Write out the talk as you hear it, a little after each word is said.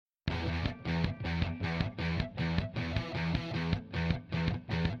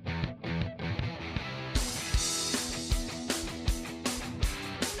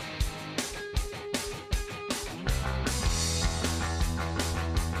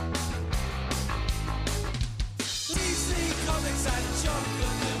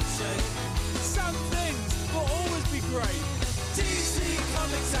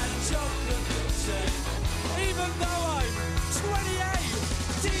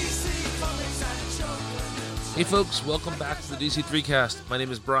Hey folks, welcome back to the DC3cast. My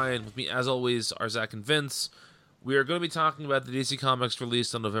name is Brian. With me, as always, are Zach and Vince. We are going to be talking about the DC Comics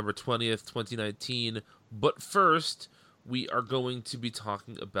released on November 20th, 2019. But first, we are going to be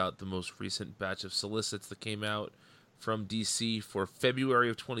talking about the most recent batch of solicits that came out from DC for February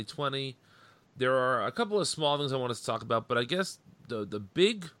of 2020. There are a couple of small things I want us to talk about, but I guess the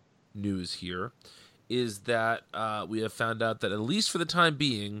big news here is that we have found out that, at least for the time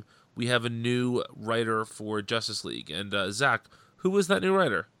being, we have a new writer for Justice League. And Zach, who is that new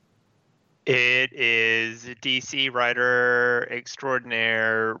writer? It is DC writer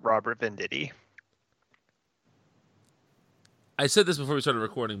extraordinaire Robert Venditti. I said this before we started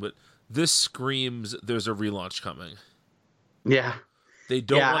recording, but this screams there's a relaunch coming. Yeah. They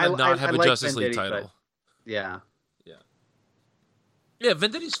don't want to not have a like Justice League Venditti, title. Yeah. Yeah,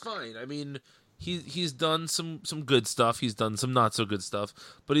 Venditti's fine. I mean, he's done some good stuff. He's done some not so good stuff,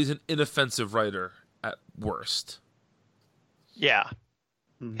 but he's an inoffensive writer at worst. Yeah.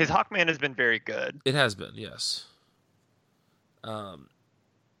 Mm-hmm. His Hawkman has been very good. It has been, yes.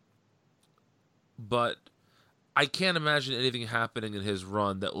 But I can't imagine anything happening in his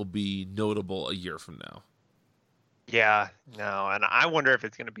run that will be notable a year from now. Yeah, no, and I wonder if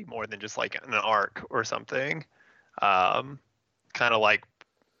it's going to be more than just like an arc or something. Kind of like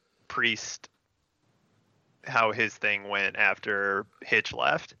Priest, how his thing went after Hitch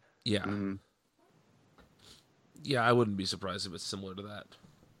left. Yeah. Mm-hmm. Yeah, I wouldn't be surprised if it's similar to that.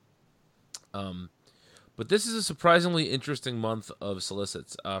 But this is a surprisingly interesting month of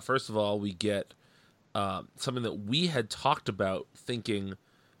solicits. First of all, we get something that we had talked about, thinking,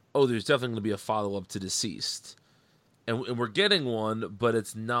 oh, there's definitely going to be a follow-up to Deceased. And we're getting one, but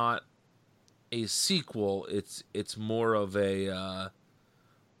it's not a sequel. It's more of a...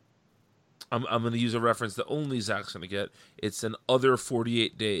 I'm going to use a reference that only Zach's going to get. It's an other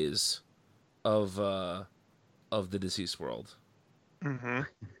 48 days of the Deceased world. Mm-hmm.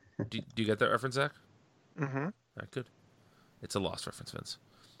 Do you get that reference, Zach? Mm-hmm. All right, good. It's a lost reference, Vince.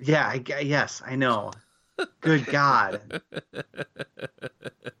 Yeah, yes, I know. Good God.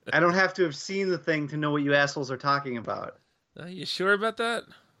 I don't have to have seen the thing to know what you assholes are talking about. Are you sure about that?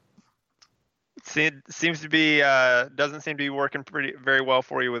 Seems to be doesn't seem to be working very well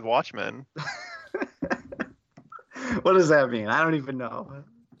for you with Watchmen. What does that mean? I don't even know.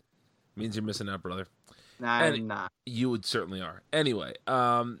 Means you're missing out, brother. I'm not. You would certainly are. Anyway,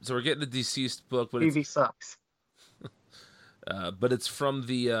 so we're getting the Deceased book, but TV sucks. But it's from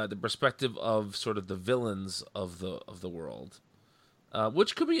the perspective of sort of the villains of the world,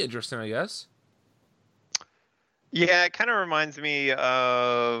 which could be interesting, I guess. Yeah, it kind of reminds me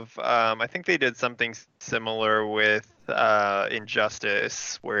of I think they did something similar with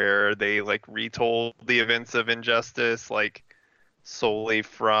Injustice, where they like retold the events of Injustice like solely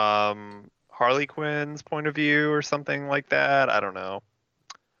from Harley Quinn's point of view or something like that. I don't know.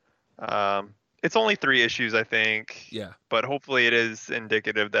 It's only 3 issues, I think. Yeah. But hopefully it is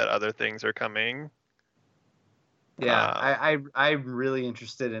indicative that other things are coming. Yeah, I'm really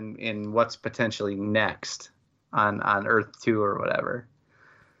interested in what's potentially next on Earth 2 or whatever.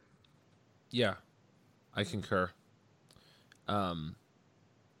 Yeah, I concur.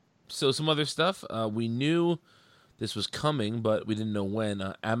 So some other stuff. We knew this was coming, but we didn't know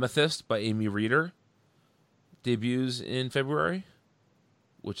when. Amethyst by Amy Reeder debuts in February,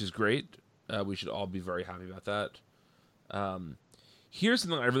 which is great. We should all be very happy about that. Here's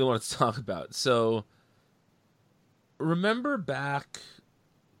something I really wanted to talk about. So, remember back,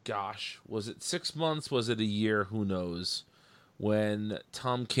 gosh, was it 6 months? Was it a year? Who knows? When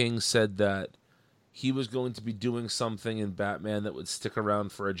Tom King said that he was going to be doing something in Batman that would stick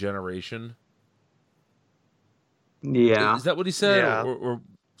around for a generation. Yeah. Is that what he said? Yeah. Or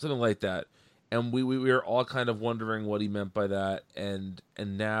something like that. And we were all kind of wondering what he meant by that. And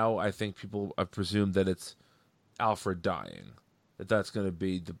now I think people have presumed that it's Alfred dying. That's going to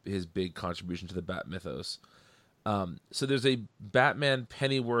be his big contribution to the Bat mythos. So there's a Batman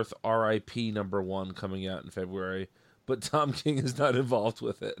Pennyworth R.I.P. #1 coming out in February, but Tom King is not involved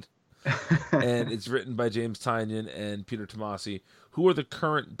with it. And it's written by James Tynion and Peter Tomasi, who are the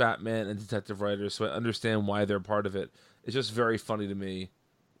current Batman and detective writers, so I understand why they're part of it. It's just very funny to me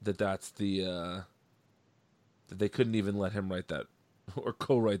that's that they couldn't even let him write that or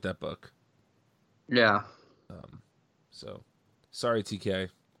co-write that book. Yeah. So, sorry, TK.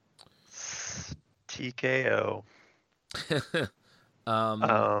 TKO.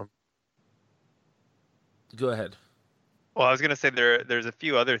 Go ahead. Well, I was gonna say there's a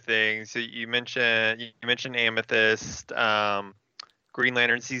few other things. So you mentioned Amethyst. Green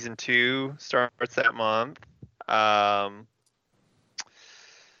Lantern season 2 starts that month.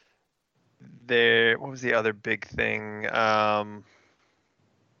 What was the other big thing? The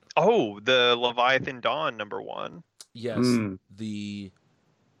Leviathan Dawn #1. Yes, the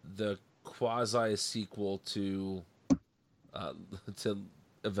quasi sequel to to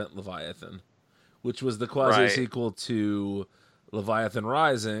Event Leviathan, which was the quasi sequel to Leviathan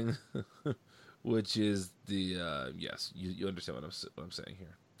Rising, which is the yes, you understand what I'm saying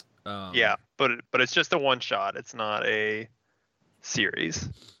here. Yeah, but it's just a one shot. It's not a series.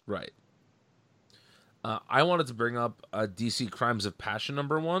 Right. I wanted to bring up DC Crimes of Passion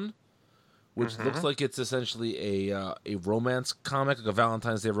 #1, which looks like it's essentially a romance comic, like a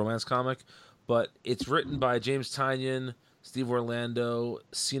Valentine's Day romance comic, but it's written by James Tynion, Steve Orlando,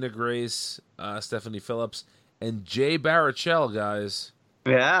 Sina Grace, Stephanie Phillips, and Jay Baruchel, guys.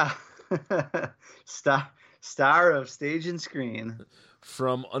 Yeah. Star of stage and screen.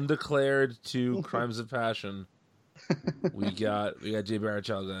 From Undeclared to Crimes of Passion, we got Jay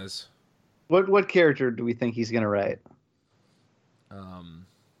Baruchel, guys. What character do we think he's gonna write?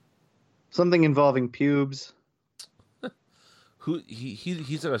 Something involving pubes.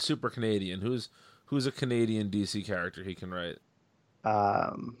 He's like a super Canadian. Who's a Canadian DC character he can write?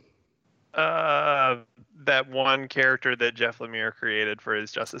 That one character that Jeff Lemire created for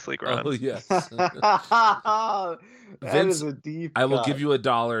his Justice League run. Oh yes. That Vince, is a deep I will cut. give you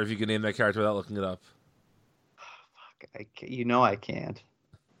 $1 if you can name that character without looking it up. Fuck, I can't.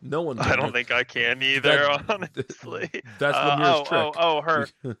 No one can. I don't think I can either, honestly. That's Lemire's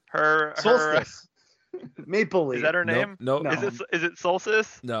trick. Her Solstice. Maple Leaf. Is that her name? Nope. No. Is it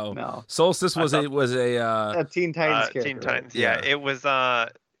Solstice? No. Solstice was a Teen Titans character. Teen Titans. Yeah. Yeah, it was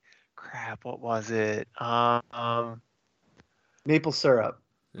crap, what was it? Maple syrup.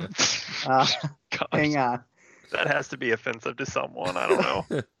 Yeah. Hang on. That has to be offensive to someone. I don't know.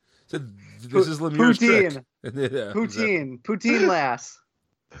 So this is Lemire's trick. Yeah, Poutine lass.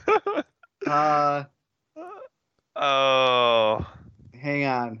 Oh. Hang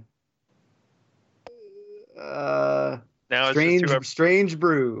on. Now Strange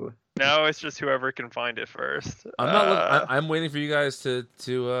Brew. Now it's just whoever can find it first. I'm waiting for you guys to.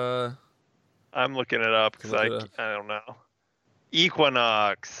 I'm looking it up because I don't know.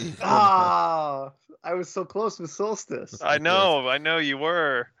 Equinox. Ah, I was so close with Solstice. I know you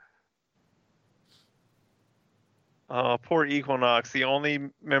were. Oh, poor Equinox, the only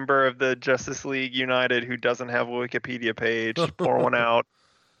member of the Justice League United who doesn't have a Wikipedia page. Pour one out.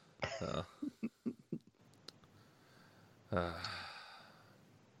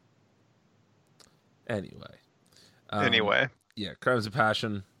 Anyway. Yeah, Crimes of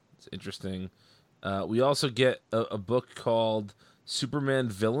Passion. It's interesting. We also get a book called Superman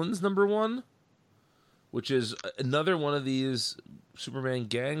Villains #1, which is another one of these Superman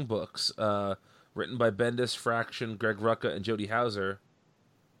gang books, written by Bendis, Fraction, Greg Rucka, and Jody Houser.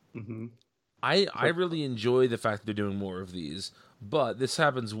 Mm-hmm. I really enjoy the fact that they're doing more of these, but this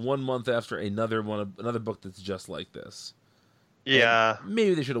happens 1 month after another book that's just like this. Yeah. And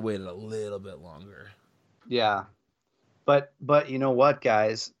maybe they should have waited a little bit longer. Yeah. But you know what,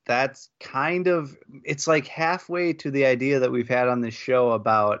 guys? That's kind of, it's like halfway to the idea that we've had on this show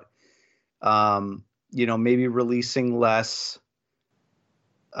about, maybe releasing less,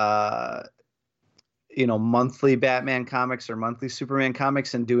 monthly Batman comics or monthly Superman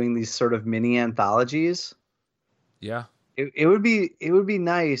comics and doing these sort of mini anthologies. Yeah. It would be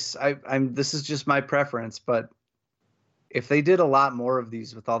nice. This is just my preference, but if they did a lot more of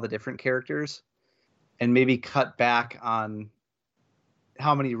these with all the different characters and maybe cut back on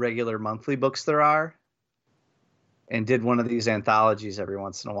how many regular monthly books there are and did one of these anthologies every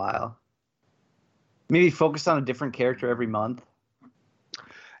once in a while, maybe focus on a different character every month.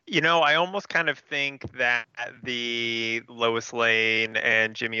 I almost kind of think that the Lois Lane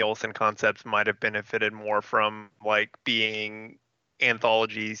and Jimmy Olsen concepts might have benefited more from being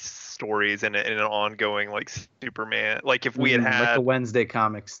anthology stories and an ongoing Superman. If we had like the Wednesday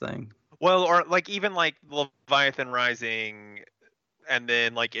comics thing. Well, or even Leviathan Rising, and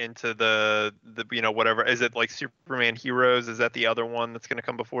then into the whatever, is it Superman Heroes? Is that the other one that's going to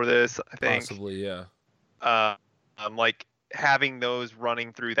come before this? I think Possibly, yeah. Having those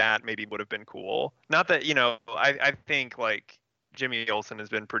running through that maybe would have been cool. Not that, I think Jimmy Olsen has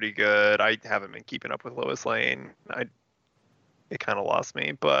been pretty good. I haven't been keeping up with Lois Lane. It kind of lost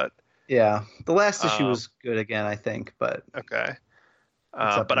me, but yeah, the last issue was good again, I think, but okay.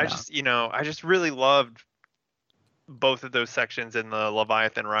 But I just really loved both of those sections in the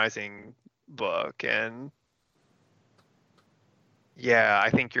Leviathan Rising book, and yeah, I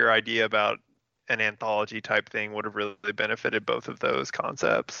think your idea about an anthology type thing would have really benefited both of those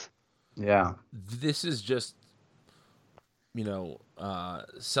concepts. Yeah. This is just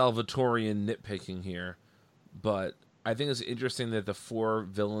Salvatorian nitpicking here, but I think it's interesting that the 4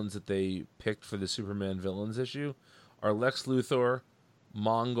 villains that they picked for the Superman villains issue are Lex Luthor,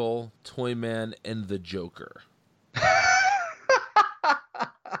 Mongol, Toyman, and the Joker.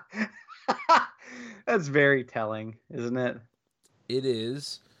 That's very telling, isn't it? It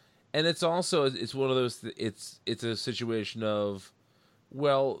is, and it's also it's one of those. It's a situation of,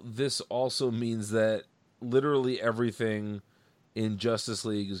 well, this also means that literally everything in Justice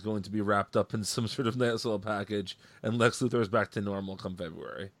League is going to be wrapped up in some sort of nice little package, and Lex Luthor is back to normal come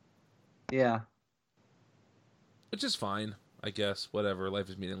February. Yeah. Which is fine, I guess. Whatever. Life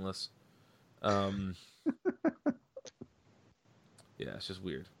is meaningless. Yeah, it's just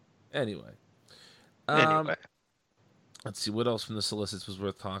weird. Anyway. Anyway. Let's see, what else from the solicits was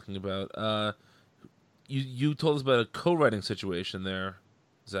worth talking about? You told us about a co-writing situation there,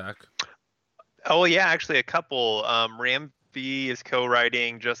 Zach. Oh yeah, actually a couple. Ram V is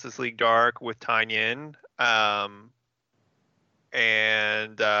co-writing Justice League Dark with Tynion,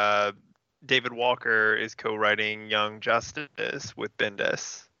 and David Walker is co-writing Young Justice with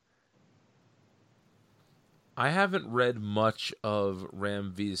Bendis. I haven't read much of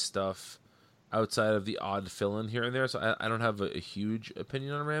Ram V's stuff outside of the odd fill-in here and there, so I don't have a huge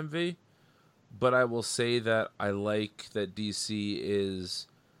opinion on Ram V, but I will say that I like that DC is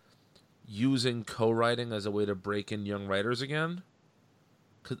using co-writing as a way to break in young writers again,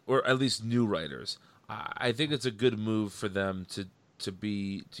 or at least new writers. I think it's a good move for them to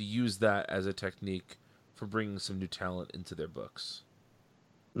use that as a technique for bringing some new talent into their books.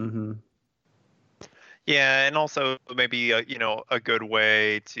 Mm-hmm. Yeah, and also maybe a good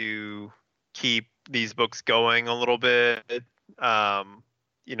way to keep these books going a little bit. I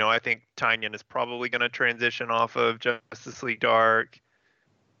think Tynion is probably going to transition off of Justice League Dark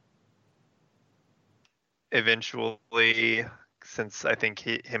eventually, since I think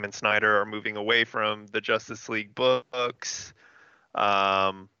him and Snyder are moving away from the Justice League books.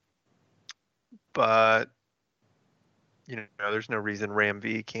 But there's no reason Ram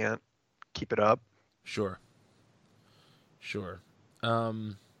V can't keep it up. Sure.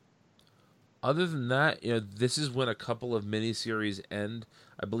 Other than that, this is when a couple of miniseries end.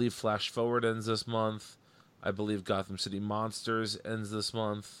 I believe Flash Forward ends this month. I believe Gotham City Monsters ends this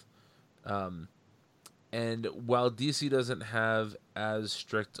month. And while DC doesn't have as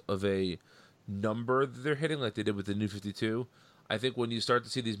strict of a number that they're hitting like they did with the New 52, I think when you start to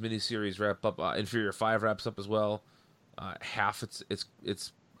see these miniseries wrap up, Inferior 5 wraps up as well, half its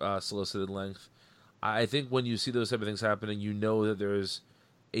solicited length. I think when you see those type of things happening, you know that there's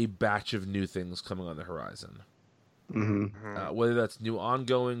a batch of new things coming on the horizon. Mm-hmm. Whether that's new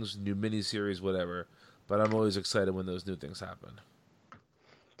ongoings, new miniseries, whatever. But I'm always excited when those new things happen.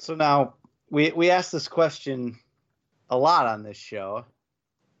 So now we asked this question a lot on this show,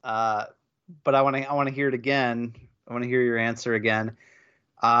 but I want to hear it again. I want to hear your answer again.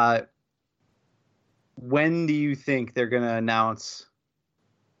 When do you think they're going to announce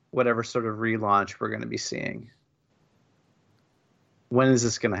whatever sort of relaunch we're going to be seeing? When is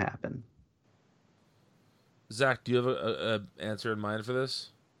this going to happen? Zach, do you have a answer in mind for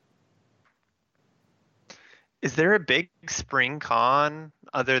this? Is there a big spring con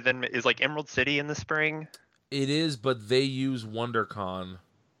other than is like Emerald City in the spring? It is, but they use WonderCon.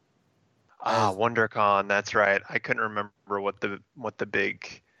 WonderCon, that's right. I couldn't remember what the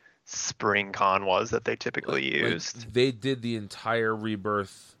big spring con was that they typically used. They did the entire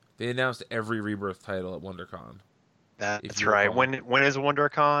Rebirth. They announced every Rebirth title at WonderCon. That's right. When is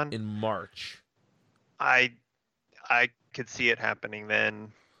WonderCon? In March. I could see it happening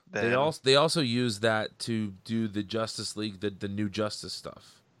then. They also use that to do the Justice League, the new Justice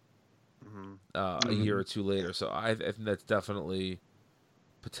stuff. A year or two later. So I think that's definitely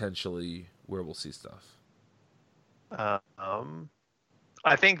potentially where we'll see stuff. I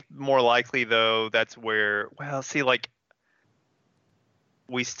think more likely though that's where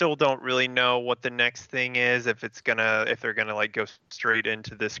we still don't really know what the next thing is, if they're gonna like go straight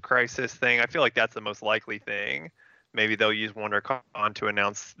into this crisis thing. I feel like that's the most likely thing. Maybe they'll use WonderCon to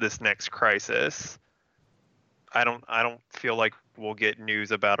announce this next crisis. I don't feel like we'll get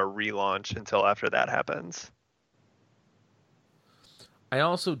news about a relaunch until after that happens. I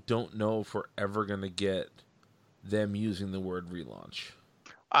also don't know if we're ever going to get them using the word relaunch.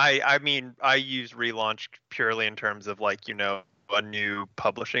 I mean, I use relaunch purely in terms of like, a new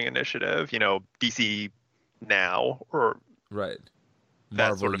publishing initiative, DC Now or right.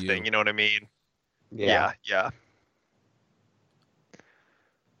 That sort of thing, you know what I mean? Yeah.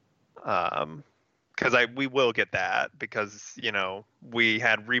 Because because we will get that, because we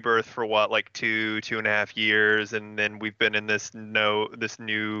had Rebirth for what, like 2.5 years, and then we've been in this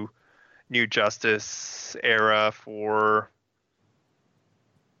new Justice era for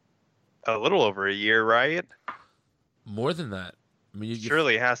a little over a year, right? More than that. I mean,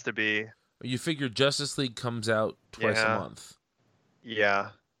 Surely it has to be. You figure Justice League comes out twice a month. Yeah.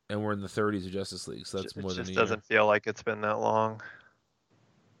 And we're in the 30s of Justice League, so that's more than a year. It just doesn't feel like it's been that long.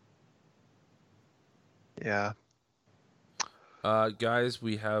 Yeah. Guys,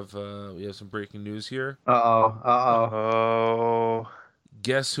 we have some breaking news here. Oh.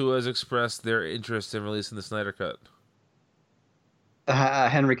 Guess who has expressed their interest in releasing the Snyder Cut?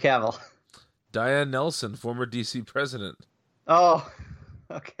 Henry Cavill. Diane Nelson, former DC president. Oh,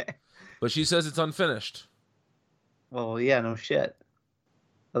 okay. But she says it's unfinished. Well, yeah, no shit.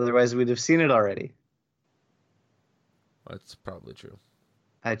 Otherwise, we'd have seen it already. That's probably true.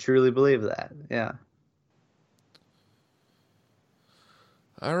 I truly believe that. Yeah.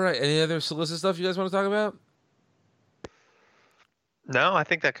 All right. Any other solicit stuff you guys want to talk about? No, I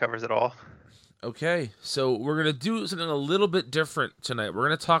think that covers it all. Okay. So we're going to do something a little bit different tonight. We're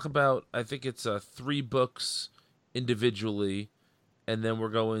going to talk about, I think it's 3 books individually, and then we're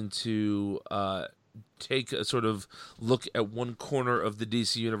going to take a sort of look at one corner of the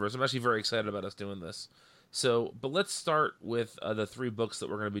DC universe. I'm actually very excited about us doing this. So, but let's start with the 3 books that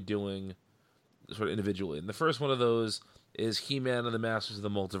we're going to be doing sort of individually. And the first one of those is He-Man and the Masters of the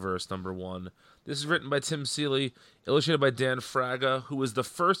Multiverse, #1. This is written by Tim Seeley, illustrated by Dan Fraga, who was the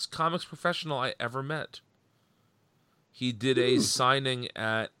first comics professional I ever met. He did a signing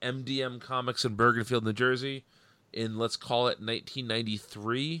at MDM Comics in Bergenfield, New Jersey in, let's call it,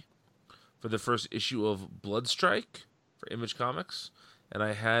 1993 for the first issue of Bloodstrike for Image Comics. And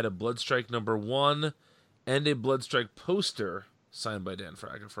I had a Bloodstrike #1 and a Bloodstrike poster signed by Dan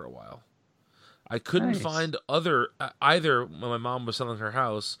Fraga for a while. I couldn't find either when my mom was selling her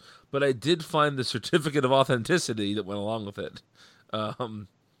house, but I did find the certificate of authenticity that went along with it.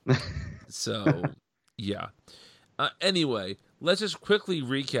 So, yeah. Anyway, let's just quickly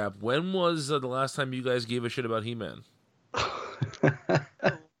recap. When was the last time you guys gave a shit about He-Man?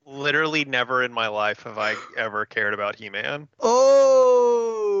 Literally never in my life have I ever cared about He-Man.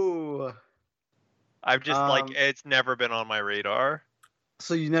 Oh! I've just, it's never been on my radar.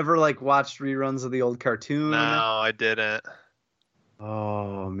 So you never, watched reruns of the old cartoon? No, I didn't.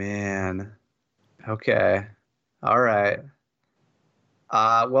 Oh, man. Okay. All right.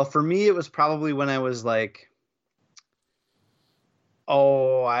 Well, for me, it was probably when I was, I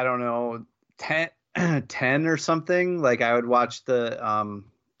don't know, 10 or something. I would watch the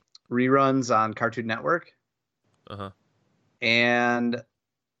reruns on Cartoon Network. Uh-huh. And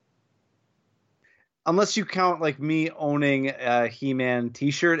unless you count me owning a He-Man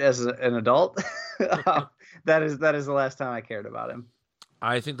T-shirt as an adult, that is the last time I cared about him.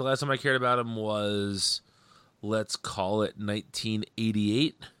 I think the last time I cared about him was, let's call it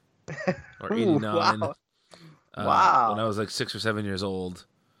 1988 or 89. Wow. Wow. When I was 6 or 7 years old.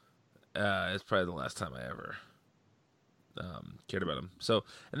 It's probably the last time I ever cared about him. So,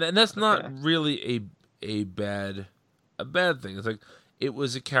 and that's not really a bad thing. It's it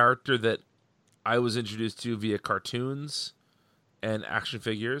was a character that I was introduced to via cartoons and action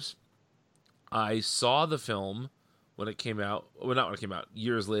figures. I saw the film when it came out. Well, not when it came out.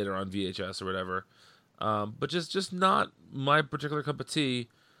 Years later on VHS or whatever. But just not my particular cup of tea.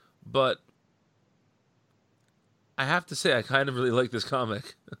 But I have to say, I kind of really like this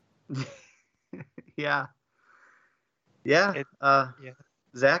comic. Yeah. Yeah.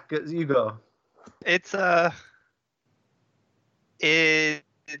 Zach, you go. It's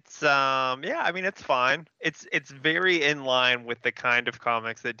I mean, it's fine. It's very in line with the kind of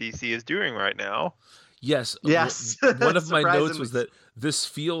comics that DC is doing right now. Yes. One of my notes was that this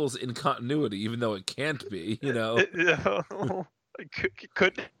feels in continuity, even though it can't be, Could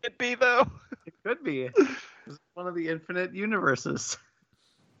it be, though? It could be. It's one of the infinite universes.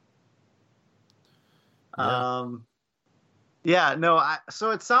 Yeah.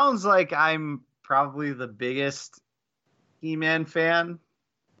 So it sounds like I'm probably the biggest He-Man fan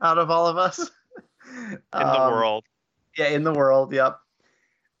out of all of us. In the world. Yeah, in the world, yep.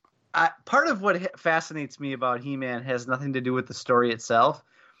 Part of what fascinates me about He-Man has nothing to do with the story itself,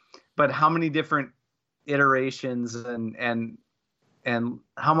 but how many different iterations and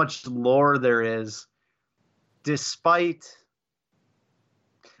how much lore there is, despite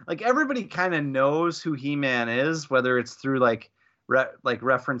everybody kind of knows who He-Man is, whether it's through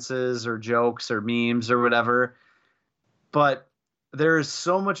references or jokes or memes or whatever. But there is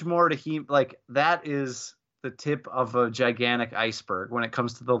so much more to that is the tip of a gigantic iceberg when it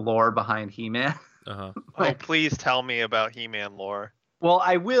comes to the lore behind He-Man. Uh-huh. Oh, please tell me about He-Man lore. Well,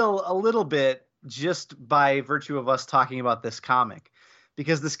 I will a little bit just by virtue of us talking about this comic,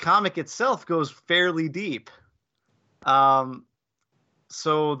 because this comic itself goes fairly deep.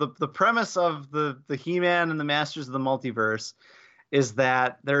 So the premise of the He-Man and the Masters of the Multiverse is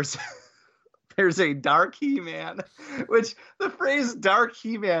that there's there's a dark He-Man, which the phrase dark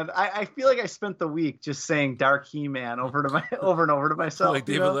He-Man, I feel like I spent the week just saying dark He-Man over and over to myself. Like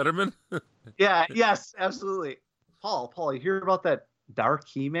David Letterman? Yeah, yes, absolutely. Paul, you hear about that dark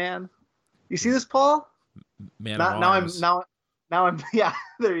He-Man? You see this, Paul? Man of Arms. Now I'm yeah,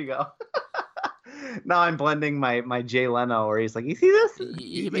 there you go. Now I'm blending my Jay Leno where he's like, you see this?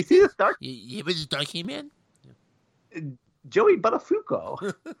 You see this dark? You ever dark He-Man? Joey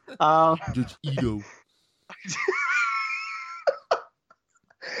Buttafuoco. Judge Ito.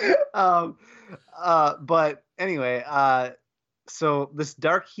 But anyway, so this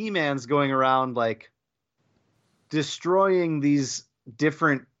dark He-Man's going around like destroying these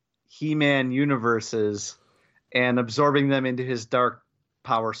different He-Man universes and absorbing them into his dark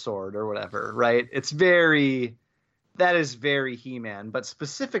power sword or whatever, right? That is very He-Man, but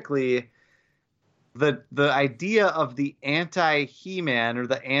specifically the idea of the anti-He-Man or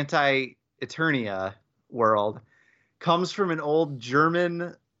the anti-Eternia world comes from an old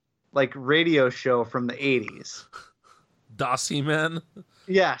German like radio show from the 80s. Das He-Man?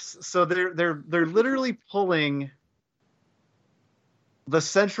 Yes, so they're literally pulling the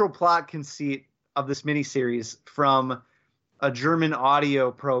central plot conceit of this miniseries from a German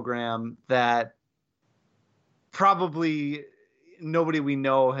audio program that probably nobody we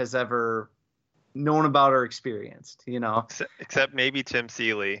know has ever known about or experienced, you know, except maybe Tim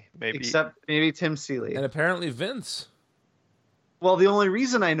Seeley, except maybe Tim Seeley, and apparently Vince. Well, the only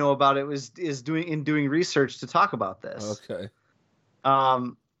reason I know about it is doing research to talk about this. Okay.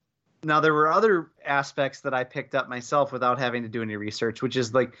 Now there were other aspects that I picked up myself without having to do any research, which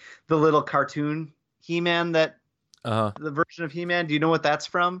is like the little cartoon He-Man that the version of He-Man. Do you know what that's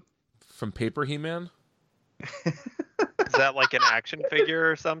from? From Paper He-Man? Is that like an action figure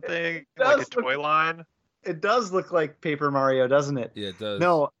or something? Like a toy line? It does look like Paper Mario, doesn't it? Yeah, it does.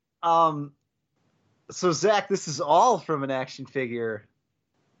 No. So Zach, this is all from an action figure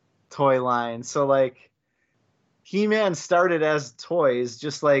toy line. So like He-Man started as toys,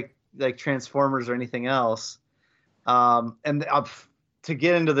 just like Transformers or anything else. And to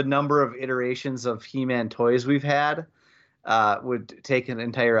get into the number of iterations of He-Man toys we've had would take an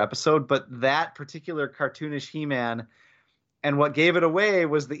entire episode. But that particular cartoonish He-Man, and what gave it away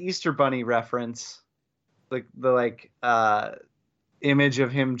was the Easter Bunny reference, like the image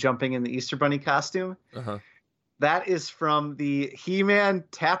of him jumping in the Easter Bunny costume. That is from the He-Man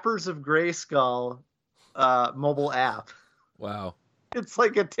Tappers of Grayskull mobile app. Wow. It's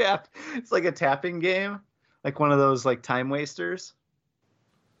like a tapping game, like one of those like time wasters.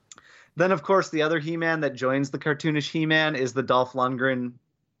 Then of course the other He-Man that joins the cartoonish He-Man is the Dolph Lundgren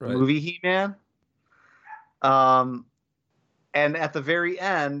movie He-Man. And at the very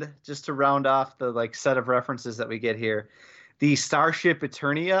end, just to round off the like set of references that we get here, the Starship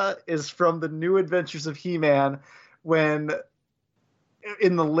Eternia is from the New Adventures of He-Man, when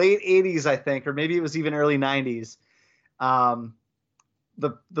in the late 80s, I think, or maybe it was even early 90s,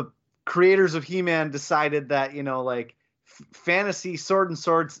 the creators of He-Man decided that, you know, like fantasy sword and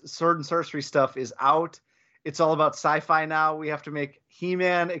sorcery stuff is out. It's all about sci-fi now. We have to make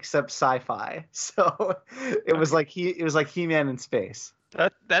He-Man except sci-fi. So it was like He-Man in space.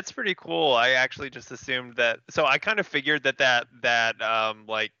 That's pretty cool. I actually just assumed that. So I kind of figured that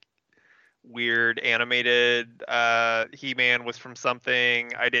like weird animated He-Man was from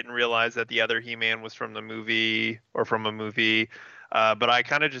something. I didn't realize that the other He-Man was from the movie or from a movie. But I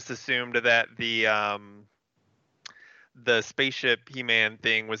kind of just assumed that the spaceship He-Man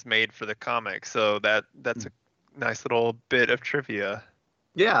thing was made for the comic. So that's a nice little bit of trivia.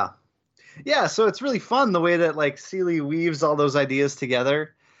 Yeah. Yeah, so it's really fun the way that like Seeley weaves all those ideas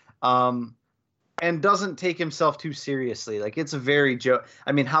together, and doesn't take himself too seriously. Like it's a very joke.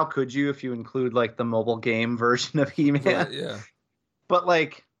 I mean, how could you if you include like the mobile game version of He-Man? Right, yeah. But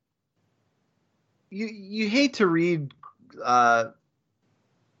like, you hate to read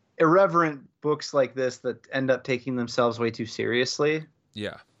irreverent books like this that end up taking themselves way too seriously.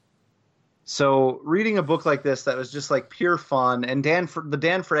 Yeah. So reading a book like this that was just like pure fun, and the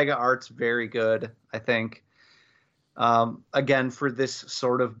Dan Fraga art's very good, I think. Again, for this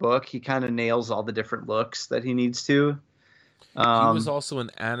sort of book, he kind of nails all the different looks that he needs to. He was also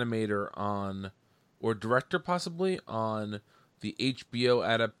an animator or director possibly, on the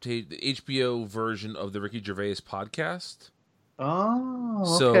HBO the HBO version of the Ricky Gervais podcast. Oh,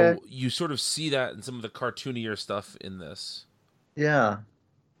 okay. So you sort of see that in some of the cartoonier stuff in this. Yeah.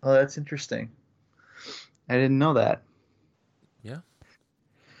 Oh, that's interesting. I didn't know that. Yeah.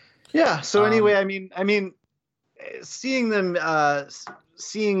 Yeah. So Um, anyway, seeing them,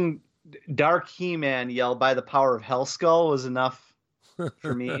 seeing Dark He-Man yell by the power of Hellskull was enough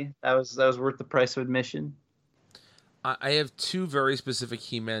for me. That was worth the price of admission. I have two very specific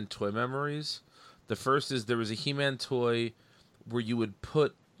He-Man toy memories. The first is there was a He-Man toy where you would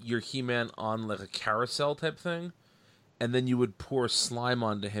put your He-Man on like a carousel type thing, and then you would pour slime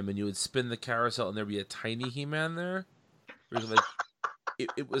onto him, and you would spin the carousel, and there'd be a tiny He-Man there. It was like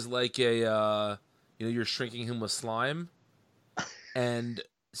it was like a you're shrinking him with slime, and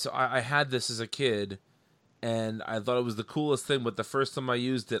so I had this as a kid, and I thought it was the coolest thing. But the first time I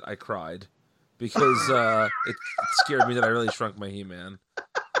used it, I cried because it scared me that I really shrunk my He-Man.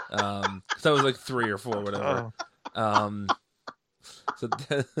 Because I was like 3 or 4, whatever. Oh. So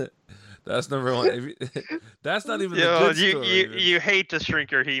that's number one. That's not even the Yo, good you, story. you hate to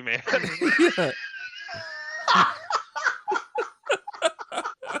shrink your He-Man. Yeah.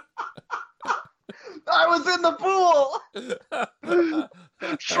 I was in the pool.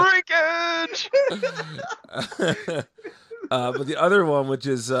 Shrinkage! But the other one, which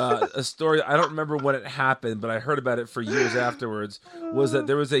is a story, I don't remember when it happened, but I heard about it for years afterwards, was that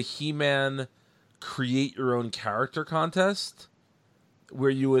there was a He-Man create your own character contest where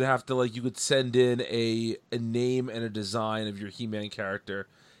you would have to, like, you could send in a name and a design of your He-Man character.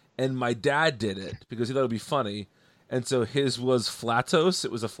 And my dad did it because he thought it would be funny. And so his was Flatos.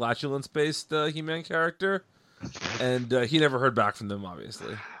 It was a flatulence-based He-Man character. And he never heard back from them,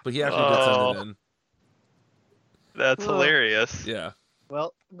 obviously. But he actually did send it in. That's hilarious. Yeah.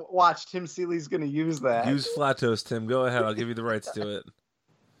 Well, watch. Tim Seeley's going to use that. Use Flatos, Tim. Go ahead. I'll give you the rights to it.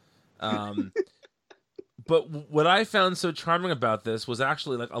 But what I found so charming about this was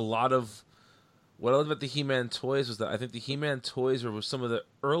actually like a lot of what I loved about the He-Man toys was that I think the He-Man toys were some of the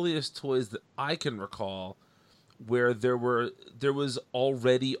earliest toys that I can recall where there was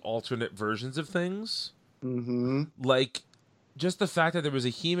already alternate versions of things. Mm-hmm. Like just the fact that there was a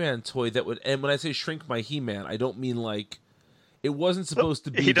He-Man toy that would, and when I say shrink my He-Man, I don't mean like it wasn't supposed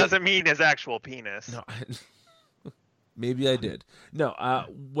to be. He doesn't mean his actual penis. No, maybe I did. No,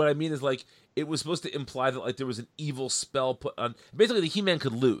 what I mean is like it was supposed to imply that like there was an evil spell put on. Basically, the He-Man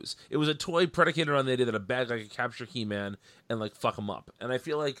could lose. It was a toy predicated on the idea that a bad guy could capture He-Man and like fuck him up. And I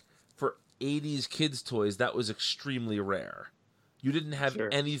feel like for 80s kids toys, that was extremely rare. You didn't have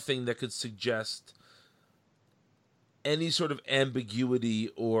anything that could suggest any sort of ambiguity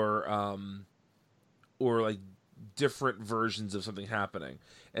or like different versions of something happening.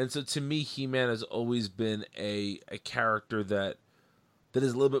 And so to me, He-Man has always been a character that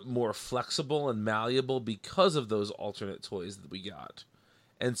is a little bit more flexible and malleable because of those alternate toys that we got.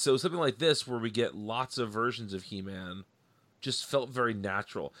 And so something like this, where we get lots of versions of He-Man, just felt very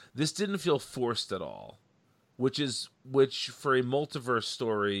natural. This didn't feel forced at all, which for a multiverse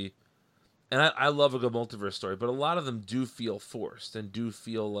story, and I love a good multiverse story, but a lot of them do feel forced and do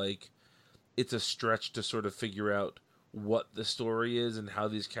feel like it's a stretch to sort of figure out what the story is and how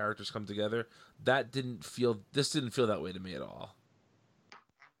these characters come together. This didn't feel that way to me at all.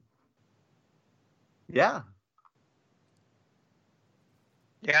 Yeah.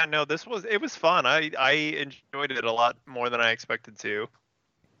 Yeah, no, it was fun. I enjoyed it a lot more than I expected to.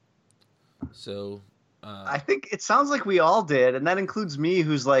 So I think it sounds like we all did, and that includes me,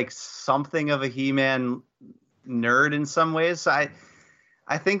 who's like something of a He-Man nerd in some ways. So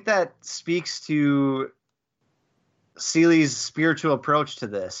I think that speaks to Seeley's spiritual approach to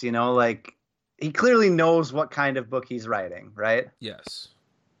this. You know, like he clearly knows what kind of book he's writing, right? yes.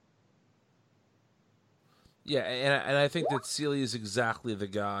 Yeah, and I think that Seeley is exactly the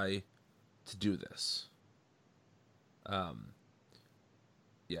guy to do this.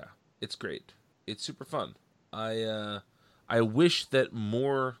 Yeah, it's great. It's super fun. I wish that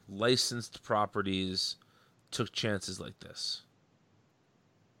more licensed properties took chances like this.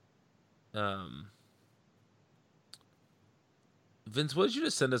 Vince, what did you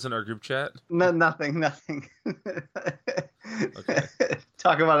just send us in our group chat? No, nothing. Okay.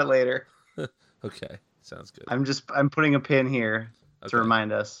 Talk about it later. Okay, sounds good. I'm putting a pin here to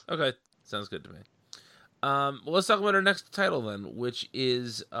remind us. Okay, sounds good to me. Well, let's talk about our next title then, which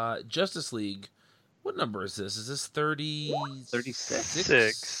is Justice League. What number is this? Is this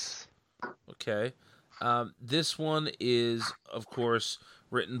 36? Okay. This one is, of course,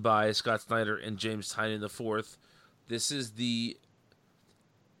 written by Scott Snyder and James Tynion IV. This is the...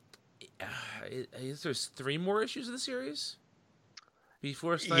 I guess there's 3 more issues of the series?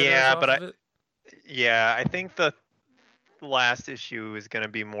 Before Snyder is off of it? Yeah, I think the last issue is going to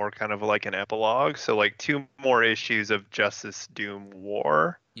be more kind of like an epilogue. So like 2 more issues of Justice Doom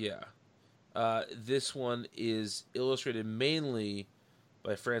War. Yeah. This one is illustrated mainly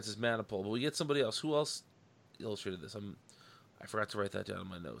by Francis Manipul, but we get somebody else. Who else illustrated this? I forgot to write that down in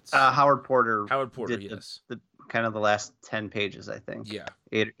my notes. Howard Porter. Howard Porter, did yes. The kind of the last 10 pages, I think. Yeah.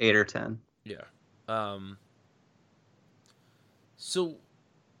 8 or 10. Yeah. So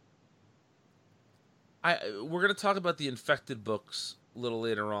we're going to talk about the Infected books a little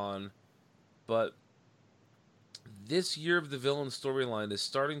later on, but this Year of the Villain storyline is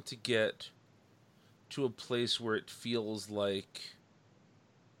starting to get to a place where it feels like,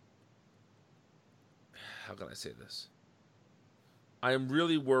 how can I say this? I am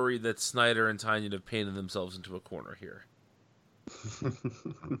really worried that Snyder and Tynion have painted themselves into a corner here.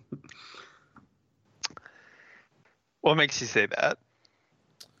 What makes you say that?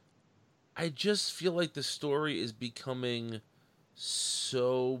 I just feel like the story is becoming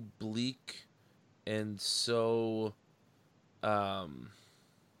so bleak and so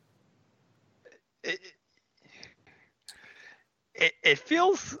it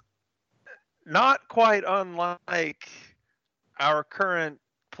feels not quite unlike our current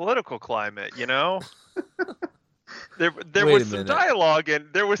political climate, you know? There Wait was a some minute. dialogue,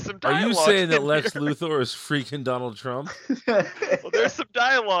 and there was some Are dialogue. you saying that in Lex here. Luthor is freaking Donald Trump? Well, there's some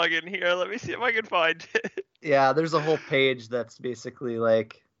dialogue in here. Let me see if I can find it. Yeah, there's a whole page that's basically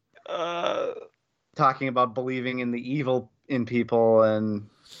like talking about believing in the evil in people and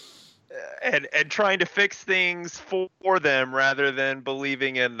trying to fix things for them rather than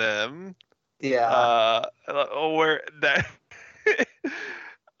believing in them. yeah. Where that.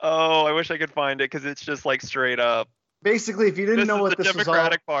 Oh, I wish I could find it because it's just like straight up. Basically, if you didn't know what the this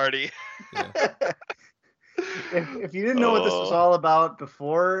Democratic Party. Yeah. if you didn't know what this was all about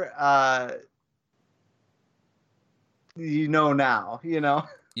before, you know now. You know,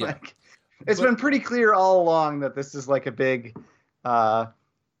 Yeah. like it's been pretty clear all along that this is like a big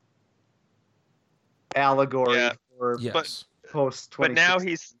allegory for Yes. post 2016. But now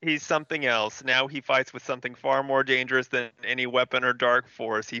he's something else. Now he fights with something far more dangerous than any weapon or dark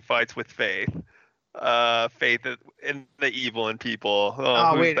force. He fights with faith. Faith in the evil in people.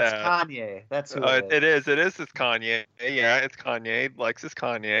 Oh, who's wait, that? it's Kanye. That's who it is. It is. It's Kanye. Yeah, it's Kanye. Lex is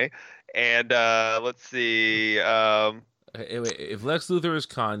Kanye. And let's see. Hey, wait, if Lex Luthor is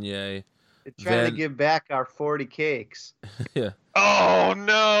Kanye, They're trying then to give back our 40 cakes. yeah. Oh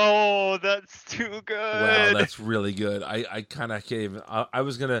no, that's too good. Wow, that's really good. I kind of can't even. I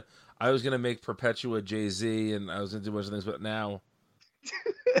was gonna make Perpetua Jay-Z, and I was gonna do a bunch of things, but now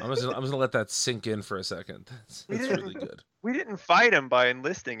I'm just gonna let that sink in for a second. That's really good. We didn't fight him by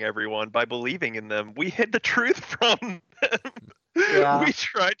enlisting everyone, by believing in them. We hid the truth from them. Yeah. We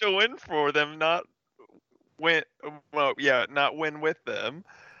tried to win for them, not win. Well, yeah, not win with them,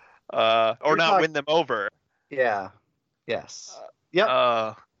 or not win them over. Yeah. Yes. Yep.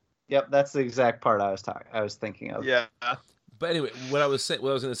 Yep. That's the exact part I was thinking of. Yeah. But anyway, what I was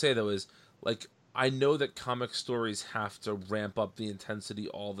going to say though is, like, I know that comic stories have to ramp up the intensity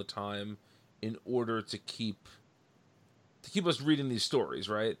all the time in order to keep us reading these stories,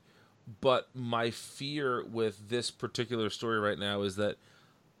 right? But my fear with this particular story right now is that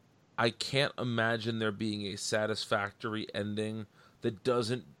I can't imagine there being a satisfactory ending that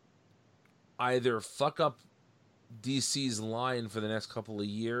doesn't either fuck up DC's line for the next couple of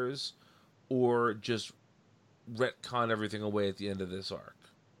years or just retcon everything away at the end of this arc.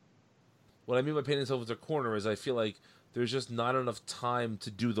 What I mean by painting itself into a corner is I feel like there's just not enough time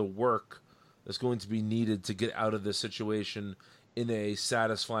to do the work that's going to be needed to get out of this situation in a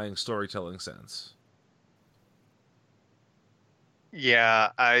satisfying storytelling sense. Yeah,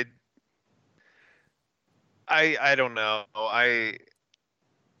 I don't know.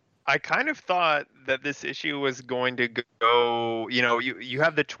 I kind of thought that this issue was going to go, you know, you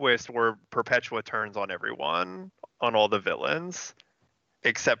have the twist where Perpetua turns on everyone, on all the villains,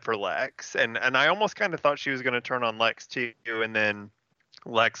 except for Lex. And I almost kind of thought she was going to turn on Lex too, and then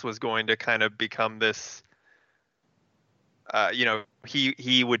Lex was going to kind of become this, you know,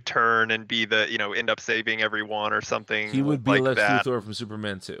 he would turn and be the, you know, end up saving everyone or something. He would be like Lex that. Luthor from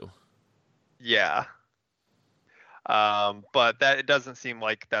Superman 2. Yeah. But that it doesn't seem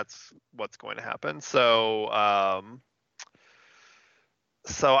like that's what's going to happen. So I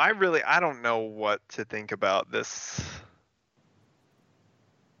don't know what to think about this.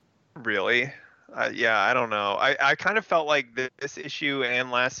 Really. Yeah, I don't know. I kind of felt like this issue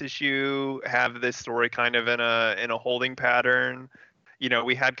and last issue have this story kind of in a holding pattern. You know,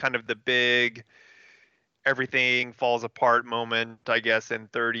 we had kind of the big everything falls apart moment, I guess, in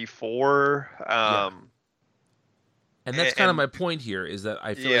 34. Yeah. And that's kind of my point here, is that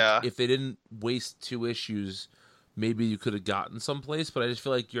I feel Yeah. like if they didn't waste 2 issues, maybe you could have gotten someplace. But I just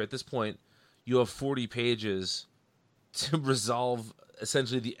feel like you're at this point, you have 40 pages to resolve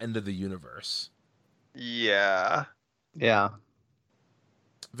essentially the end of the universe. Yeah. Yeah.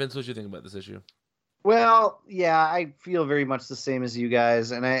 Vince, what do you think about this issue? Well, yeah, I feel very much the same as you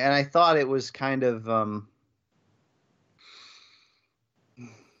guys, and I thought it was kind of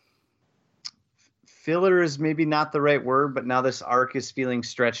filler is maybe not the right word, but now this arc is feeling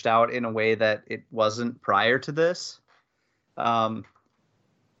stretched out in a way that it wasn't prior to this. Hang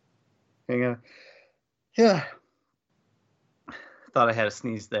on. Yeah. Thought I had a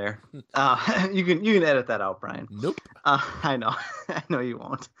sneeze there. You can edit that out, Brian. Nope. I know. I know you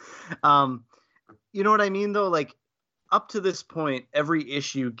won't. You know what I mean, though? Like, up to this point, every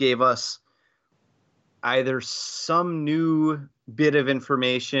issue gave us either some new bit of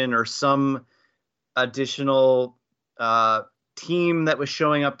information or some additional team that was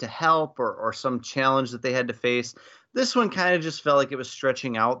showing up to help, or some challenge that they had to face. This one kind of just felt like it was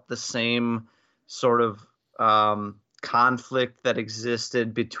stretching out the same sort of conflict that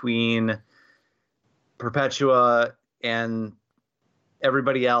existed between Perpetua and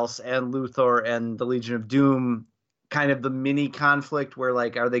everybody else, and Luthor and the Legion of Doom. Kind of the mini conflict where,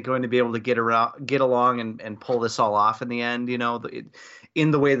 like, are they going to be able to get along and pull this all off in the end, you know,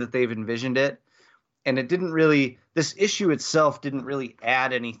 in the way that they've envisioned it. And it didn't really, this issue itself didn't really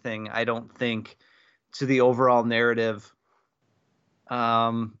add anything, I don't think, to the overall narrative,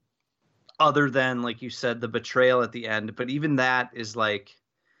 other than, like you said, the betrayal at the end. But even that is like,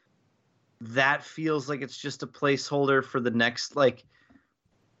 that feels like it's just a placeholder for the next, like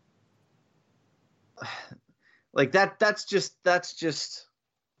that's just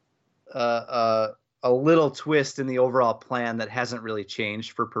a little twist in the overall plan that hasn't really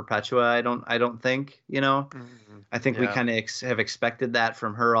changed for Perpetua. I don't think, you know. Mm-hmm. I think we kind of have expected that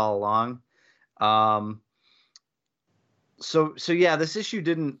from her all along. So yeah, this issue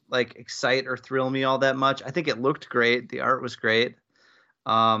didn't like excite or thrill me all that much. I think it looked great. The art was great.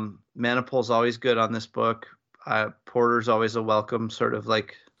 Manipul's always good on this book. Porter's always a welcome sort of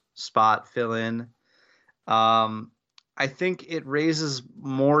like spot fill in. I think it raises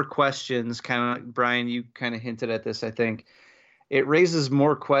more questions, kind of, Brian, you kind of hinted at this. I think it raises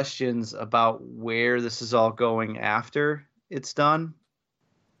more questions about where this is all going after it's done.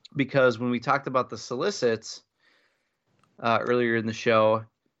 Because when we talked about the solicits earlier in the show,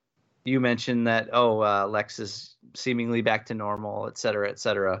 you mentioned that, Lex is seemingly back to normal, et cetera, et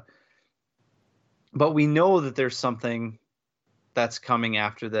cetera. But we know that there's something that's coming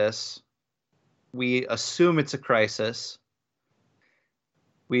after this. We assume it's a crisis.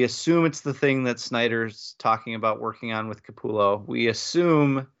 We assume it's the thing that Snyder's talking about working on with Capullo. We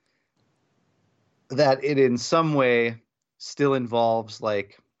assume that it in some way still involves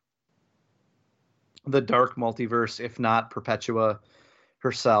like the dark multiverse, if not Perpetua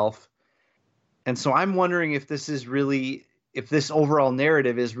herself. And so I'm wondering if this overall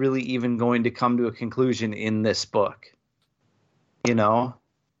narrative is really even going to come to a conclusion in this book. You know?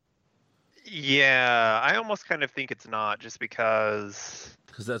 Yeah, I almost kind of think it's not, just because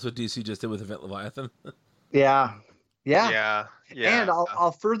that's what DC just did with Event Leviathan. Yeah. Yeah. And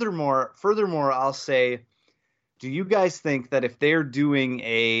I'll furthermore I'll say, do you guys think that if they're doing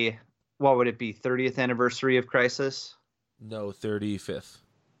what would it be, 30th anniversary of Crisis? No, 35th.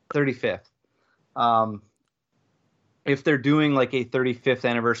 35th. If they're doing like a 35th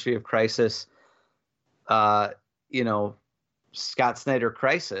anniversary of Crisis, Scott Snyder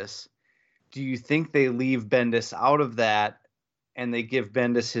Crisis, do you think they leave Bendis out of that and they give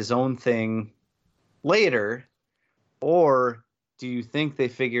Bendis his own thing later? Or do you think they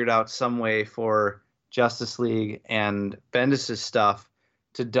figured out some way for Justice League and Bendis' stuff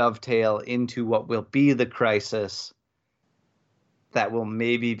to dovetail into what will be the Crisis that will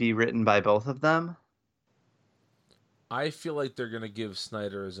maybe be written by both of them? I feel like they're going to give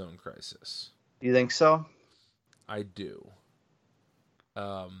Snyder his own Crisis. You think so? I do.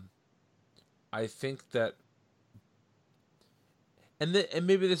 I think that, and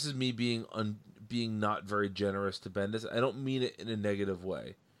maybe this is me being not very generous to Bendis. I don't mean it in a negative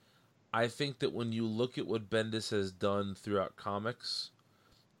way. I think that when you look at what Bendis has done throughout comics,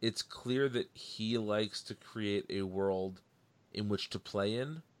 it's clear that he likes to create a world in which to play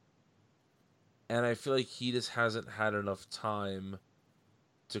in. And I feel like he just hasn't had enough time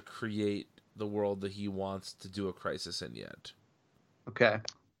to create the world that he wants to do a Crisis in yet. Okay.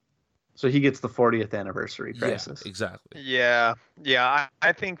 So he gets the 40th anniversary Crisis. Yeah, exactly. Yeah.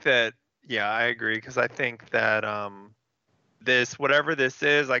 I think that. Yeah, I agree, because I think that this, whatever this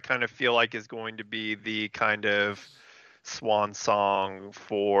is, I kind of feel like is going to be the kind of swan song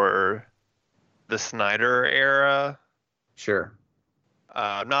for the Snyder era. Sure.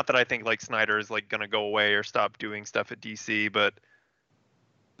 Not that I think like Snyder is like gonna go away or stop doing stuff at DC, but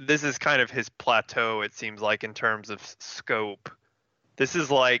this is kind of his plateau, it seems like, in terms of scope. This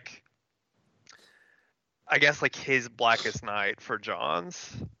is like, I guess, like his Blackest Night for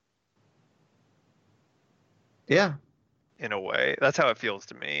Johns, Yeah. in a way. That's how it feels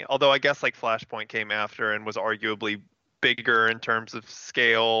to me. Although I guess like Flashpoint came after and was arguably bigger in terms of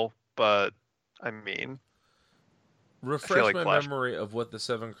scale, but I mean, Refresh like my Flash- memory of what the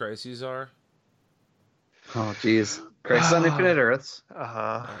 7 crises are. Oh, geez. Crisis on Infinite Earths.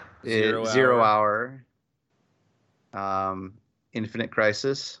 Uh-huh. Zero Hour. Infinite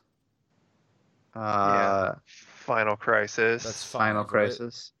Crisis. Yeah. Final Crisis. That's Final 5, right?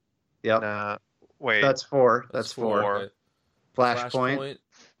 Crisis. Yep. Nah, wait. That's 4. That's That's 4. Okay. Flashpoint.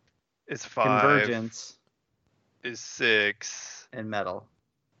 Is 5. Convergence. Is 6. And Metal.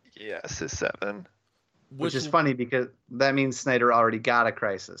 Yes, is 7. Which is funny because that means Snyder already got a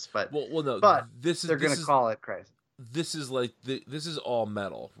Crisis, but no. But they're going to call it Crisis. This is like this is all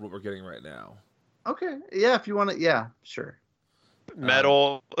Metal. What we're getting right now. Okay. Yeah, if you want to. Yeah, sure.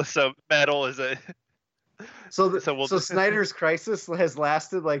 Metal. So Metal is a. So we'll Snyder's Crisis has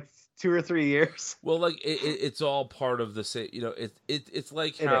lasted like 2 or 3 years. Well, like it's all part of the same. You know, it's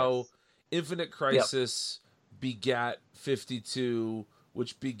like how Infinite Crisis begat 52,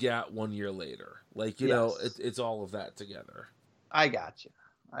 which begat 1 year later. Like you know, it's all of that together. I got you.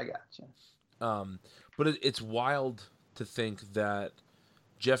 But it's wild to think that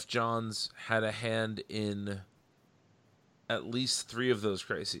Jeff Johns had a hand in at least 3 of those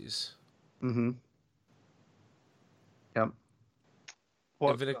crises. Mm-hmm. Yep.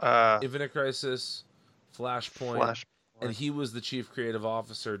 Infinite Crisis, Flashpoint, and he was the chief creative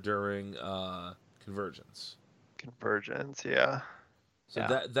officer during Convergence. Convergence, yeah.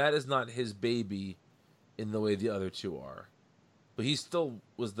 So that is not his baby in the way the other 2 are. But he still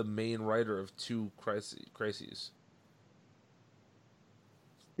was the main writer of 2 crises.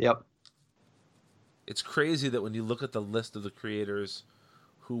 Yep. It's crazy that when you look at the list of the creators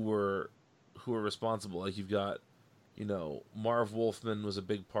who were responsible, like you've got, you know, Marv Wolfman was a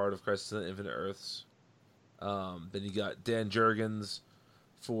big part of Crisis on Infinite Earths. Then you got Dan Jurgens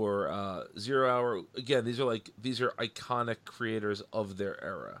for 0 Hour. Again, these are iconic creators of their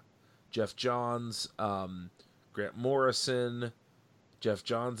era. Jeff Johns, Grant Morrison, Jeff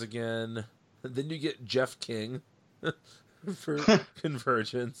Johns again. And then you get Jeff King for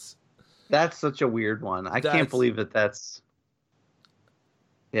Convergence. That's such a weird one. I can't believe that's.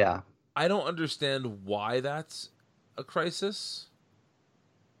 Yeah. I don't understand why that's a crisis.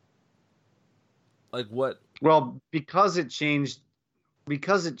 Like what? Well, because it changed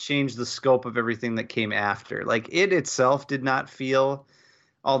the scope of everything that came after. Like it itself did not feel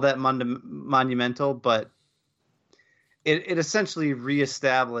all that monumental, but it essentially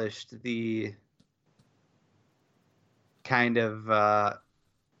reestablished the kind of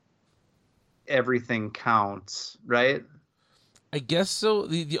everything counts, right? I guess so.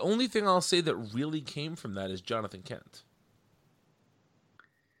 The only thing I'll say that really came from that is Jonathan Kent.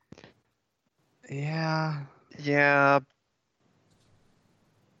 Yeah. Yeah.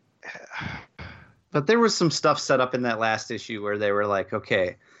 But there was some stuff set up in that last issue where they were like,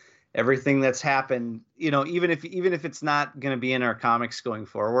 okay, everything that's happened, you know, even if it's not going to be in our comics going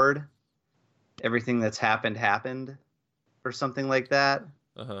forward, everything that's happened or something like that.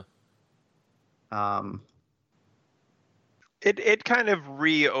 Uh-huh. It kind of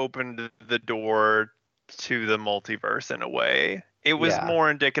reopened the door to the multiverse in a way. It was more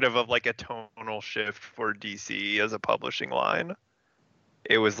indicative of like a tonal shift for DC as a publishing line.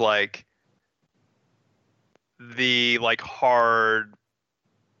 It was like the like hard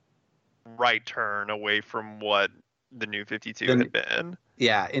right turn away from what the New 52 had been.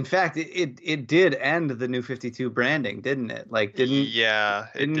 Yeah, in fact, it did end the New 52 branding, didn't it? Like it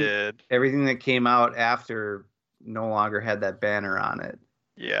did. Everything that came out after no longer had that banner on it.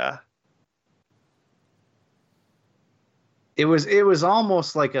 Yeah. It was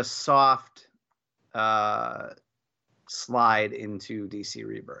almost like a soft slide into DC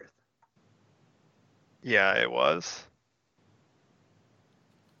Rebirth. Yeah, it was.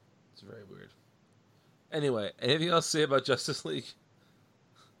 It's very weird. Anyway, anything else to say about Justice League?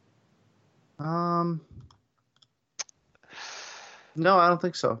 No, I don't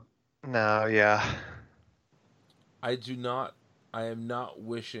think so. No, yeah. I am not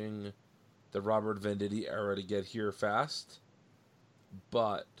wishing the Robert Venditti era to get here fast,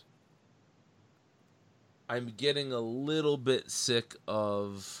 but I'm getting a little bit sick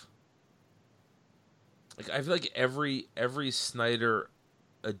of, Like I feel like every Snyder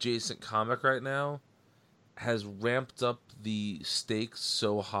adjacent comic right now has ramped up the stakes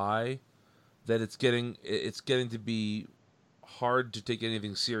so high that it's getting to be hard to take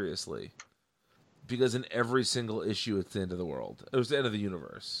anything seriously. Because in every single issue, it's the end of the world. It was the end of the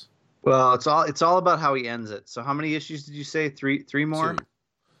universe. Well, it's all about how he ends it. So how many issues did you say? Three more?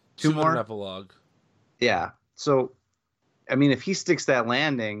 Two more? And an epilogue. Yeah. So, I mean, if he sticks that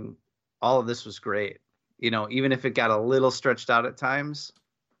landing, all of this was great. You know, even if it got a little stretched out at times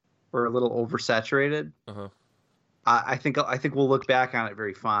or a little oversaturated, I think we'll look back on it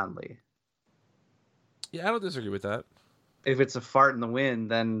very fondly. Yeah, I don't disagree with that. If it's a fart in the wind,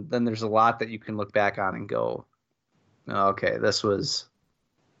 then there's a lot that you can look back on and go, okay, this was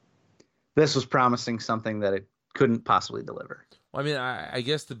promising something that it couldn't possibly deliver. Well, I mean, I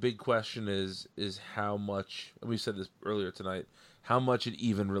guess the big question is how much, and we said this earlier tonight, how much it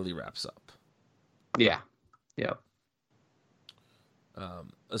even really wraps up. Yeah. Yep.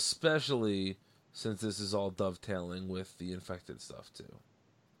 Especially since this is all dovetailing with the infected stuff too.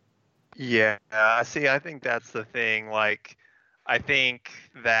 Yeah, see, I think that's the thing. Like, I think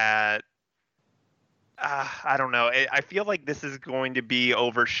that I don't know. I feel like this is going to be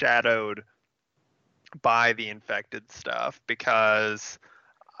overshadowed by the infected stuff because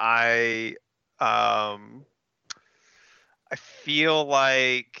I feel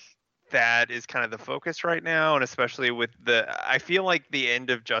like that is kind of the focus right now, and especially with I feel like the end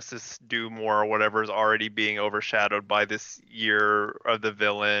of Justice Doom War or whatever is already being overshadowed by this Year of the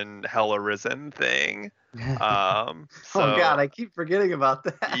Villain Hell Arisen thing. So, oh God, I keep forgetting about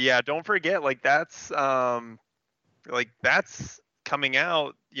that. Yeah, don't forget, like that's coming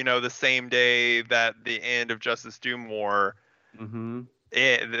out, you know, the same day that the end of Justice Doom War,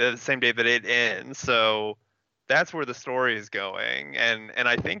 the same day that it ends. So that's where the story is going, and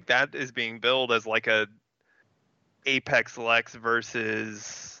I think that is being billed as like a Apex Lex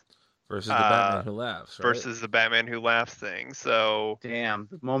versus the Batman Who Laughs, right? Versus the Batman Who Laughs thing. So damn,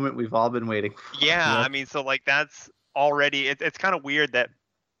 the moment we've all been waiting for. Yeah, I mean, so like that's already it's kind of weird that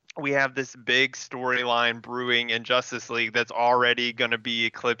we have this big storyline brewing in Justice League that's already going to be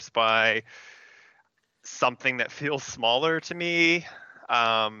eclipsed by something that feels smaller to me.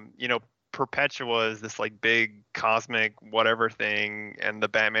 You know, Perpetua is this like big cosmic whatever thing, and the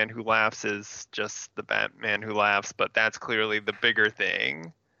Batman Who Laughs is just the Batman Who Laughs, but that's clearly the bigger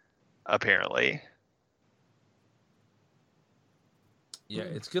thing, apparently. Yeah,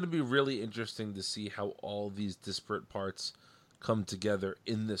 it's going to be really interesting to see how all these disparate parts come together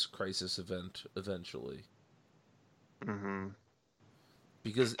in this crisis event eventually.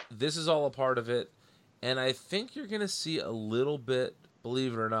 Because this is all a part of it, and I think you're going to see a little bit,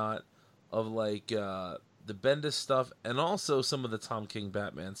 believe it or not, of like the Bendis stuff and also some of the Tom King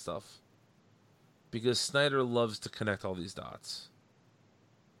Batman stuff. Because Snyder loves to connect all these dots.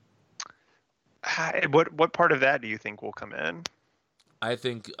 What part of that do you think will come in? I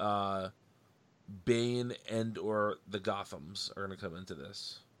think Bane and or the Gothams are going to come into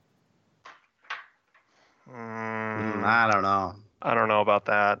this. I don't know. I don't know about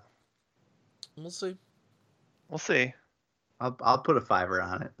that. We'll see. We'll see. I'll put a $5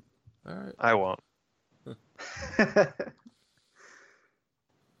 on it. All right. I won't. All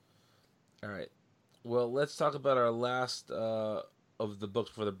right. Well, let's talk about our last of the books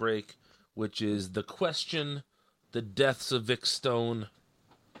for the break, which is The Question, The Deaths of Vic Stone.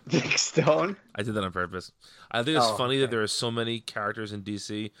 Vic Stone? I did that on purpose. I think it's funny that there are so many characters in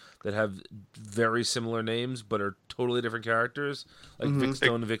DC that have very similar names but are totally different characters, like Vic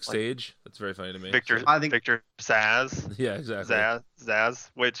Stone and Vic Sage. That's very funny to me. Victor Zsasz. Yeah, exactly. Zsasz,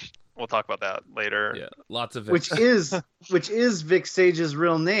 which we'll talk about that later. Yeah, lots of Vic. Which is Vic Sage's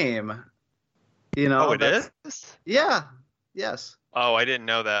real name. You know. Oh, it is? Yeah. Yes. Oh, I didn't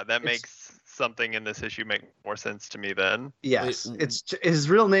know that. That makes something in this issue make more sense to me then. Yes. His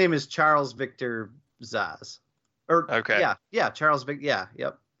real name is Charles Victor Zsasz. Okay. Yeah, Charles Vic. Yeah,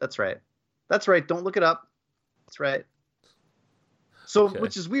 yep. That's right. Don't look it up. That's right. So,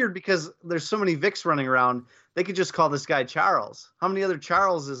 which is weird because there's so many Vics running around. They could just call this guy Charles. How many other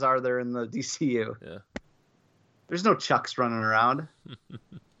Charleses are there in the DCU? Yeah. There's no Chucks running around.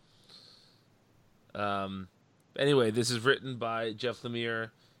 Anyway, this is written by Jeff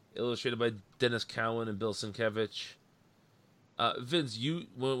Lemire, illustrated by Dennis Cowan and Bill Sienkiewicz. Vince,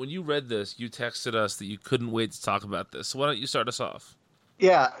 when you read this, you texted us that you couldn't wait to talk about this. So why don't you start us off?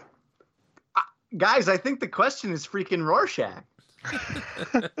 Yeah. Guys, I think the question is freaking Rorschach.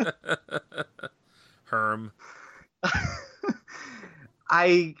 Herm.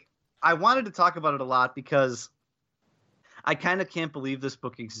 I wanted to talk about it a lot because I kind of can't believe this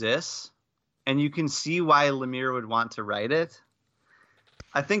book exists. and you can see why Lemire would want to write it.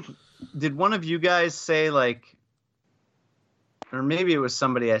 I think, did one of you guys say, like, or maybe it was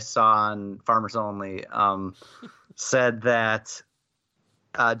somebody I saw on Farmers Only, said that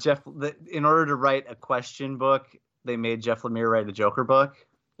in order to write a question book, they made Jeff Lemire write a Joker book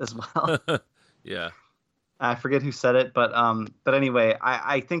as well. Yeah. I forget who said it, but anyway,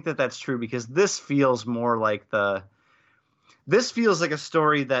 I think that that's true, because this feels more like this feels like a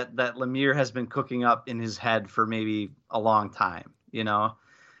story that Lemire has been cooking up in his head for maybe a long time, you know?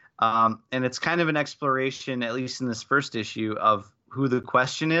 And it's kind of an exploration, at least in this first issue, of who the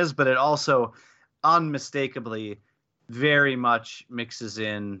Question is, but it also unmistakably very much mixes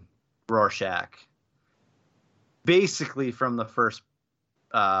in Rorschach. Basically from the first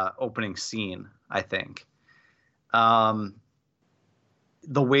opening scene, I think. The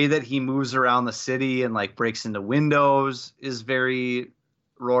way that he moves around the city and like breaks into windows is very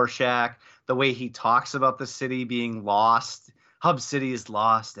Rorschach. The way he talks about the city being lost, Hub City is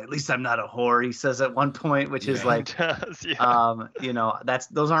lost. At least I'm not a whore, he says at one point, which is like, He does, yeah. you know,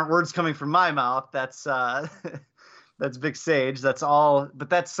 those aren't words coming from my mouth. That's that's Vic Sage. That's all, but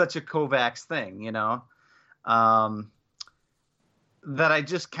that's such a Kovacs thing, you know, that I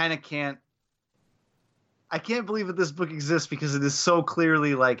just kind of can't. I can't believe that this book exists, because it is so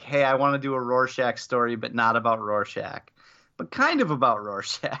clearly like, hey, I want to do a Rorschach story, but not about Rorschach, but kind of about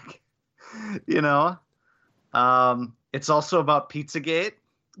Rorschach, you know? It's also about Pizzagate,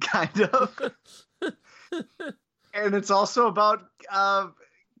 kind of. And it's also about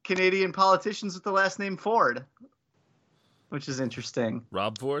Canadian politicians with the last name Ford, which is interesting.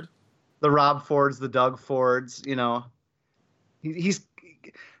 Rob Ford? The Rob Fords, the Doug Fords, you know. He's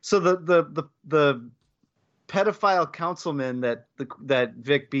so the pedophile councilman that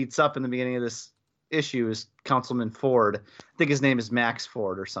Vic beats up in the beginning of this issue is Councilman Ford. I think his name is Max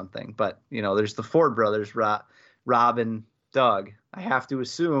Ford or something. But, you know, there's the Ford brothers, Rob and Doug. I have to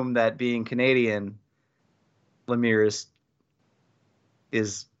assume that, being Canadian, Lemire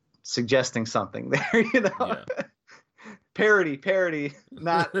is suggesting something there, you know? Yeah. Parody,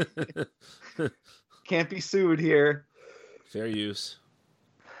 not can't be sued here. Fair use.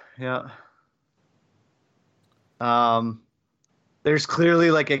 Yeah. There's clearly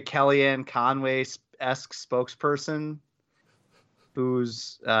like a Kellyanne Conway-esque spokesperson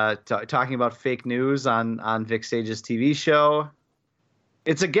who's talking about fake news on Vic Sage's TV show.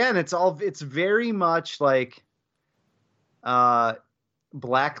 It's very much like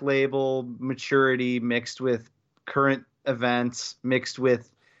Black Label maturity mixed with current events, mixed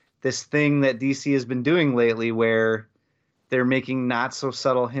with this thing that DC has been doing lately, where they're making not so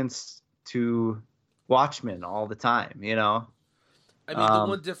subtle hints to Watchmen all the time, you know? I mean, the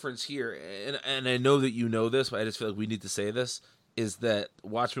one difference here, and I know that you know this, but I just feel like we need to say this, is that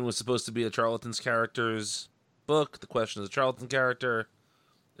Watchmen was supposed to be a Charlton's character's book. The Question is a Charlton character,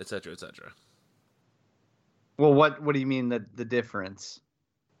 etc., etc. Well, what do you mean the difference?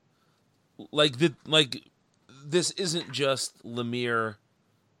 Like this isn't just Lemire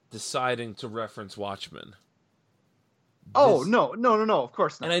deciding to reference Watchmen. Oh, no, of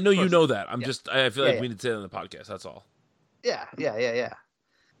course not. And I know you know that. I feel like Yeah. we need to say it on the podcast. That's all. Yeah.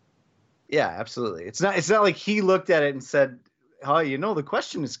 Yeah, absolutely. It's not like he looked at it and said, "Oh, you know, the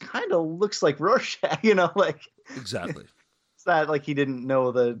Question is kind of looks like Rorschach," you know, like Exactly. it's not like he didn't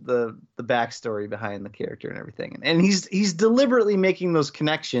know the backstory behind the character and everything. And he's deliberately making those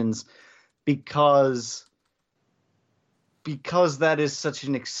connections because that is such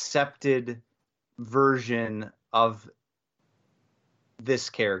an accepted version of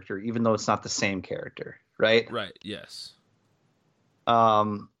this character, even though it's not the same character, right? Right. Yes.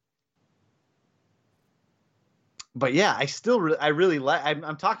 But yeah, I really like.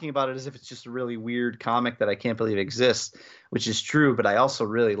 I'm talking about it as if it's just a really weird comic that I can't believe exists, which is true. But I also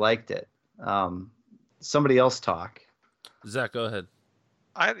really liked it. Somebody else talk. Zach, go ahead.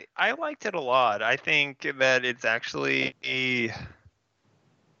 I liked it a lot. I think that it's actually I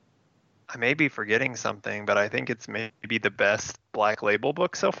may be forgetting something, but I think it's maybe the best Black Label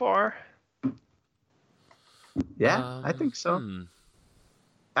book so far. Yeah, I think so.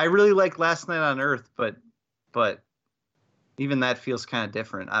 I really like Last Night on Earth, but even that feels kind of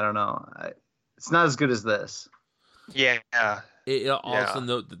different. I don't know. It's not as good as this. Yeah. Also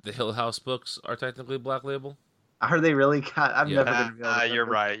note that the Hill House books are technically Black Label. Are they really? God, I'm never going to be able to.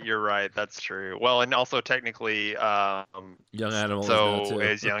 You're right. That's true. Well, and also technically, Young Animal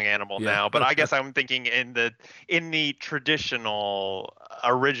is Young Animal now. But I guess I'm thinking in the traditional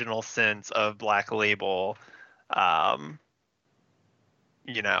original sense of Black Label,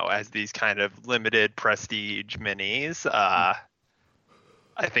 you know, as these kind of limited prestige minis.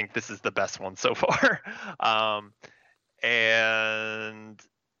 I think this is the best one so far. And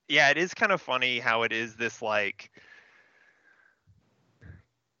yeah, it is kind of funny how it is this like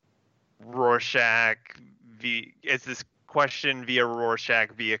Rorschach it's this question via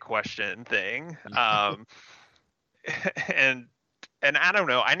Rorschach via question thing. And I don't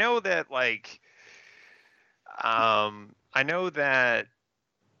know. I know that I know that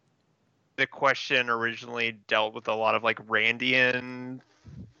the question originally dealt with a lot of like Randian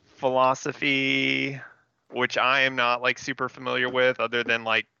philosophy, which I am not like super familiar with, other than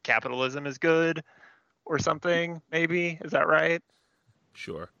like capitalism is good or something. Maybe, is that right?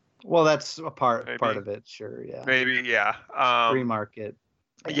 Sure. Well, that's a part Maybe. of it, sure, yeah. Maybe, yeah. Free market.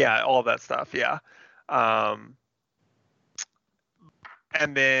 Yeah, all that stuff, yeah. And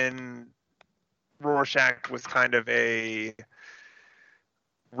then Rorschach was kind of a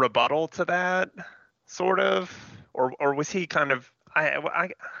rebuttal to that, sort of, or was he kind of?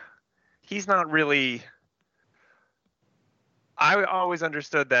 He's not really. I always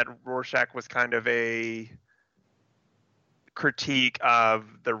understood that Rorschach was kind of a critique of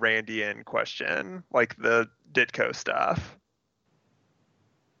the Randian question, like the Ditko stuff.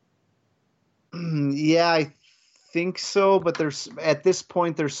 Yeah, I think so, but there's at this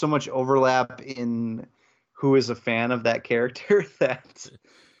point there's so much overlap in who is a fan of that character that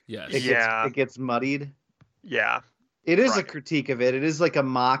Yes. it gets muddied. Yeah. It is a critique of it. It is like a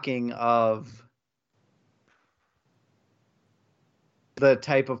mocking of the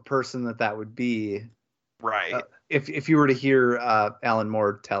type of person that would be. Right. If you were to hear Alan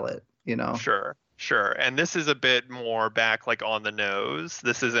Moore tell it, you know. Sure. And this is a bit more back like on the nose.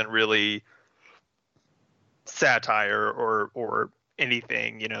 This isn't really satire or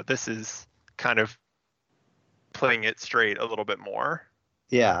anything, you know. This is kind of playing it straight a little bit more.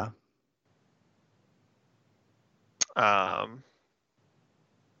 Yeah. I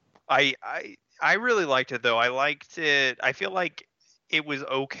really liked it though. I liked it. I feel like it was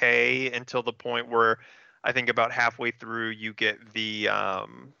okay until the point where I think about halfway through you get the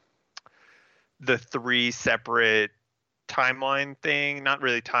three separate timeline thing. Not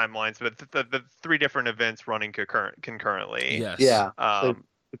really timelines, but the three different events running concurrently. Yes. Yeah.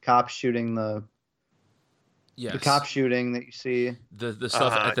 The cop shooting the cop shooting that you see. The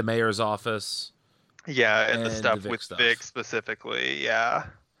stuff at the mayor's office. Yeah, and the stuff with stuff. Vic specifically. Yeah.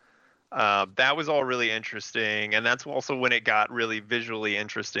 That was all really interesting, and that's also when it got really visually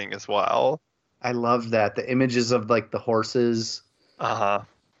interesting as well. I love that, the images of like the horses. The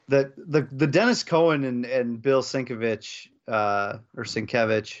Dennis Cohen and Bill Sienkiewicz or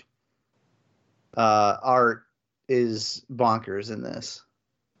Sienkiewicz art is bonkers in this,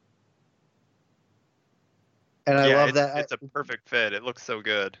 and I love that it's a perfect fit. It looks so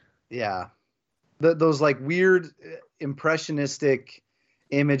good. Yeah, those like weird impressionistic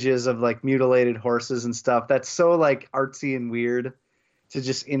images of like mutilated horses and stuff. That's so like artsy and weird to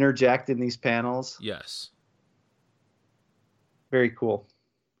just interject in these panels. Yes. Very cool.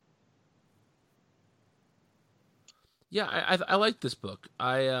 Yeah, I like this book.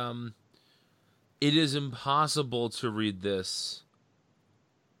 It is impossible to read this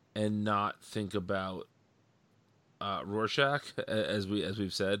and not think about Rorschach, as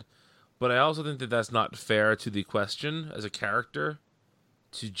we've said. But I also think that that's not fair to the question as a character.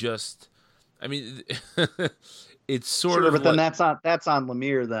 To just, I mean, it's sort of. But then that's on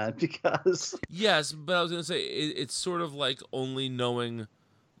Lemire then, because. Yes, but I was gonna say it's sort of like only knowing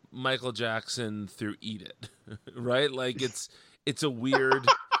Michael Jackson through Eat It, right? Like it's a weird,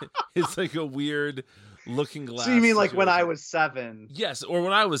 it's like a weird looking glass. So you mean like when I was 7? Yes, or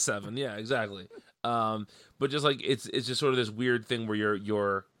when I was 7. Yeah, exactly. But just like it's just sort of this weird thing where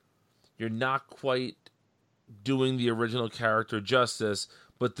you're not quite doing the original character justice,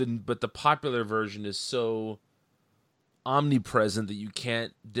 but the popular version is so omnipresent that you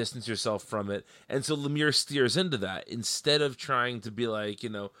can't distance yourself from it. And so Lemire steers into that instead of trying to be like,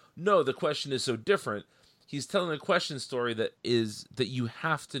 no, the question is so different. He's telling a question story that you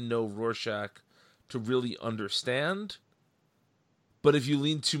have to know Rorschach to really understand. But if you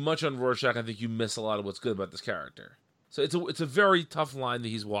lean too much on Rorschach, I think you miss a lot of what's good about this character. So it's a very tough line that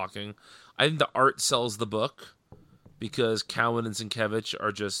he's walking. I think the art sells the book because Cowan and Sienkiewicz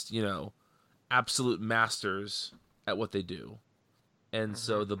are just, absolute masters at what they do. And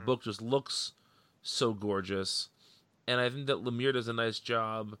so the book just looks so gorgeous. And I think that Lemire does a nice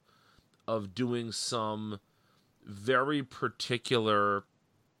job of doing some very particular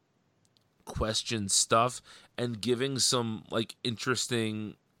question stuff and giving some like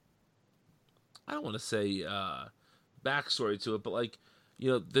interesting, I don't want to say backstory to it, but like,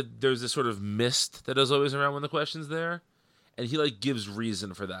 there's this sort of mist that is always around when the question's there. and he like gives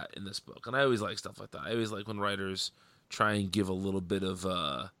reason for that in this book. And I always like stuff like that. I always like when writers try and give a little bit of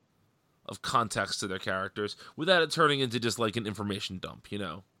context to their characters without it turning into just like an information dump, you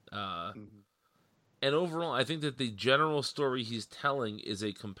know. And overall, I think that the general story he's telling is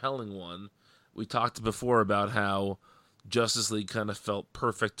a compelling one. We talked before about how Justice League kind of felt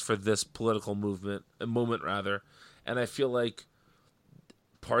perfect for this political moment, and I feel like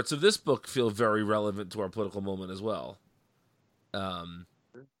parts of this book feel very relevant to our political moment as well. But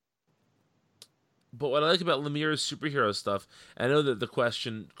what I like about Lemire's superhero stuff, I know that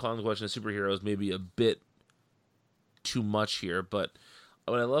calling the question of superheroes may be a bit too much here, but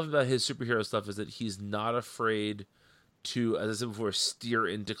what I love about his superhero stuff is that he's not afraid to, as I said before, steer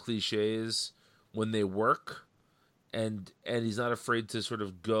into cliches when they work, and he's not afraid to sort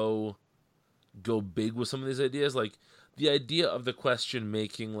of go big with some of these ideas. Like the idea of the question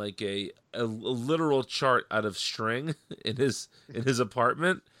making like a literal chart out of string in his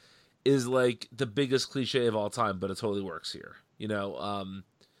apartment is like the biggest cliche of all time, but it totally works here, you know.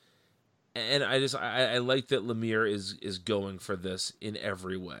 And I like that Lemire is going for this in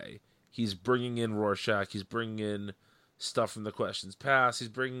every way. He's bringing in Rorschach. He's bringing in stuff from the questions past. He's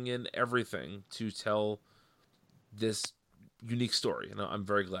bringing in everything to tell this unique story. And I'm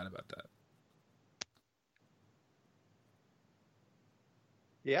very glad about that.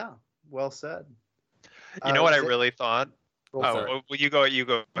 Yeah, well said. You know what I really thought? Well, you go.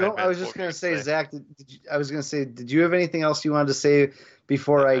 Ahead, no, I was just going to say, Zach. Did you have anything else you wanted to say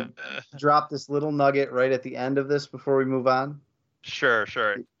before I drop this little nugget right at the end of this before we move on? Sure.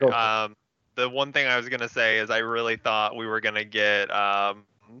 The one thing I was going to say is I really thought we were going to get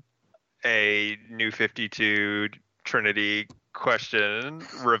a New 52 Trinity question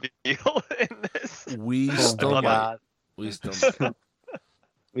reveal in this. We still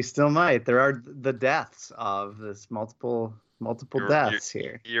might. There are the deaths of this multiple deaths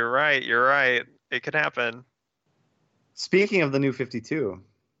here. You're right. It could happen. Speaking of the New 52,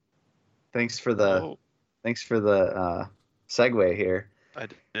 thanks for the segue here. I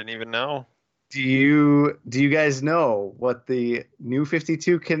didn't even know. Do you guys know what the New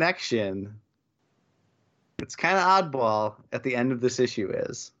 52 connection? It's kind of oddball at the end of this issue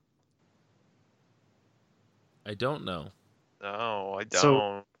is. I don't know. No, I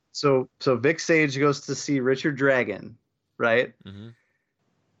don't. So Vic Sage goes to see Richard Dragon, right? Mm-hmm.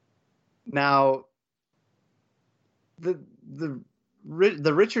 Now, the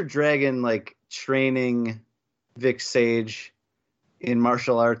Richard Dragon like training Vic Sage in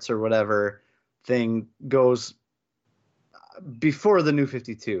martial arts or whatever thing goes before the New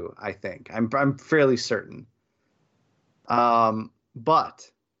 52. I think I'm fairly certain. But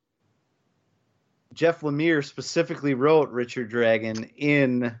Jeff Lemire specifically wrote Richard Dragon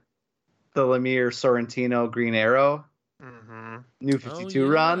in the Lemire Sorrentino Green Arrow New 52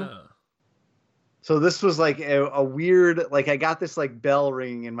 run. So this was like a weird, like I got this like bell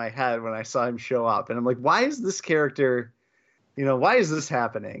ringing in my head when I saw him show up, and I'm like, why is this character, why is this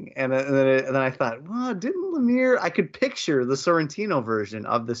happening? And then I thought, well, didn't Lemire? I could picture the Sorrentino version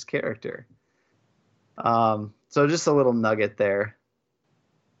of this character. So just a little nugget there.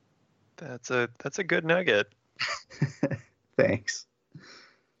 That's a good nugget. Thanks.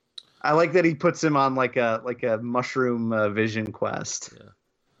 I like that he puts him on like a mushroom vision quest. Yeah.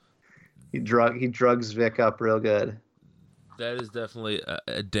 He drugs Vic up real good. That is definitely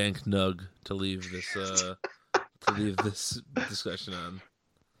a dank nug to leave this discussion on.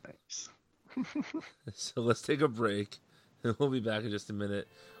 Thanks. So let's take a break, and we'll be back in just a minute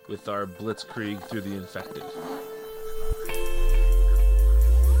with our blitzkrieg through the infected.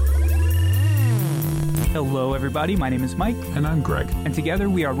 Hello, everybody. My name is Mike. And I'm Greg. And together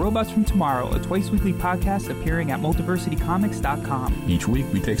we are Robots from Tomorrow, a twice-weekly podcast appearing at multiversitycomics.com. Each week,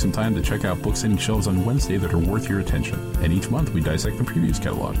 we take some time to check out books hitting shelves on Wednesday that are worth your attention. And each month, we dissect the previous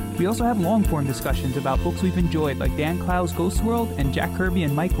catalog. We also have long-form discussions about books we've enjoyed, like Dan Clow's Ghost World and Jack Kirby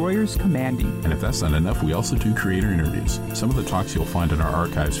and Mike Royer's Commanding. And if that's not enough, we also do creator interviews. Some of the talks you'll find in our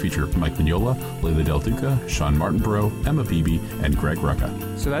archives feature Mike Mignola, Leila Del Duca, Sean Martinborough, Emma Beebe, and Greg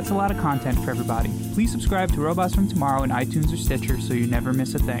Rucka. So that's a lot of content for everybody. Please subscribe to Robots from Tomorrow in iTunes or Stitcher so you never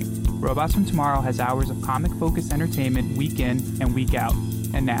miss a thing. Robots from Tomorrow has hours of comic-focused entertainment week in and week out.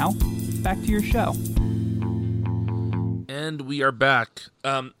 And now, back to your show. And we are back.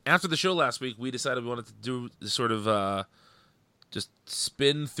 After the show last week, we decided we wanted to do sort of just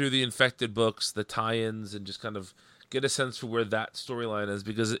spin through the infected books, the tie-ins, and just kind of get a sense for where that storyline is,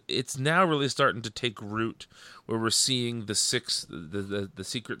 because it's now really starting to take root, where we're seeing the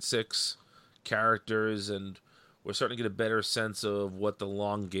Secret Six characters, and we're starting to get a better sense of what the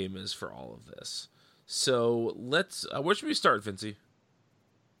long game is for all of this. So let's. Where should we start, Vincey?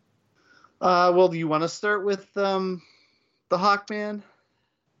 Well, do you want to start with the Hawkman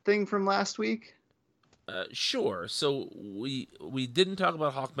thing from last week? Sure. So we didn't talk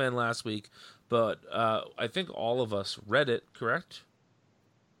about Hawkman last week, but I think all of us read it, correct?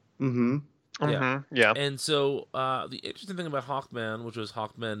 Mm-hmm. Yeah. And so the interesting thing about Hawkman, which was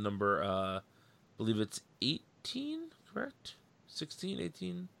Hawkman number, I believe it's 18, correct? 16,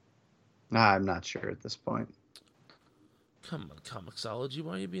 18? Nah, I'm not sure at this point. Come on, Comixology,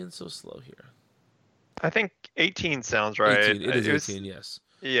 why are you being so slow here? I think 18 sounds right. 18, it is was- 18, yes.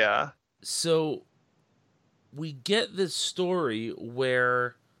 Yeah. So we get this story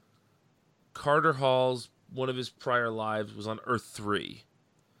where Carter Hall's, one of his prior lives was on Earth 3.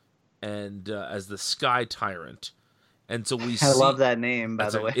 And as the Sky Tyrant, and so we I love that name, by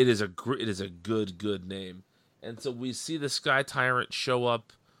the way. it is a good name, and so we see the Sky Tyrant show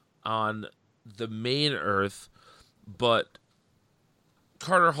up on the main Earth, but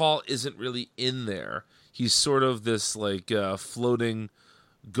Carter Hall isn't really in there. He's sort of this like floating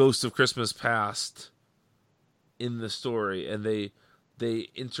ghost of Christmas past in the story, and they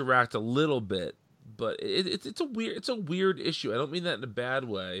interact a little bit, but it's a weird issue. I don't mean that in a bad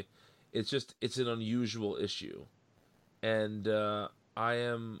way. It's an unusual issue, and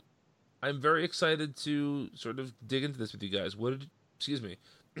I'm very excited to sort of dig into this with you guys. What did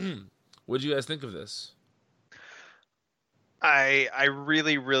you guys think of this? I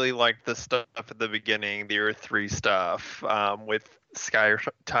really, really liked the stuff at the beginning, the Earth 3 stuff, with Sky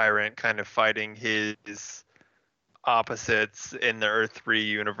Tyrant kind of fighting his opposites in the Earth 3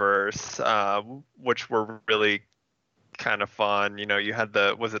 universe, which were really kind of fun. You know, you had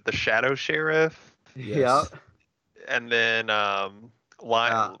was it the Shadow Sheriff? Yeah. And then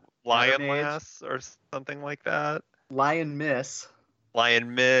Lion Lass or something like that. Lion Miss.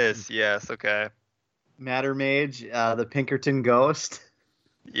 Lion Miss, yes, okay. Matter Mage, the Pinkerton Ghost.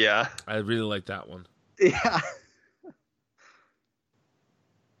 Yeah. I really like that one. Yeah.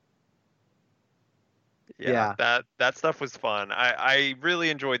 Yeah. That stuff was fun. I really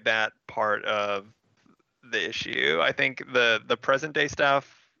enjoyed that part of the issue. I think the present day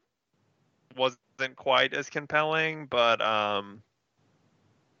stuff wasn't quite as compelling, but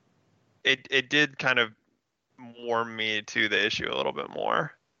it did kind of warm me to the issue a little bit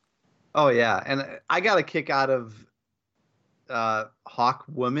more. Oh yeah, and I got a kick out of Hawk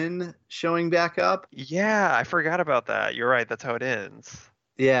Woman showing back up. Yeah, I forgot about that. You're right. That's how it ends.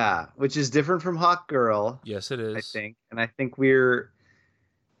 Yeah, which is different from Hawk Girl. Yes, it is. I think, and I think we're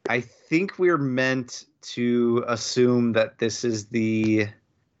meant to assume that this is the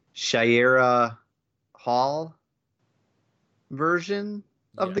Shayera Hall version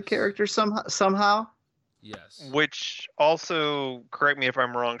of the Yes. character somehow. Yes. Which also, correct me if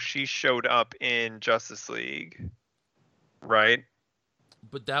I'm wrong, she showed up in Justice League, right?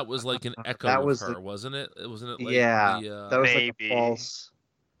 But that was like an echo That of was her, the- wasn't it? Wasn't it like Yeah, the, that was like Maybe. a false.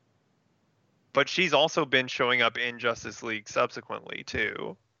 But she's also been showing up in Justice League subsequently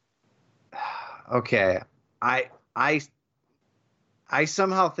too. Okay, I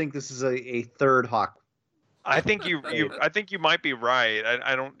somehow think this is a third Hawk. I think I think you might be right.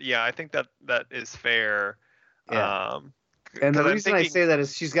 I don't. Yeah, I think that is fair. Yeah. 'Cause And the I'm reason I thinking- say that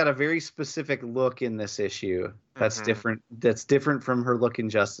is she's got a very specific look in this issue that's Mhm. different. That's different from her look in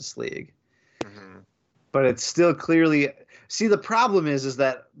Justice League. Mhm. But it's still clearly. See, the problem is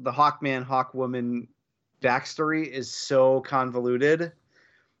that the Hawkman, Hawkwoman backstory is so convoluted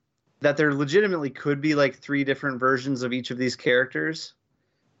that there legitimately could be like 3 different versions of each of these characters.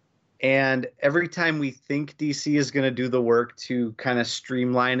 And every time we think DC is going to do the work to kind of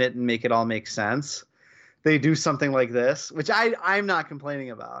streamline it and make it all make sense, they do something like this, which I'm not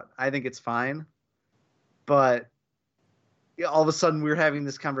complaining about. I think it's fine. But all of a sudden we're having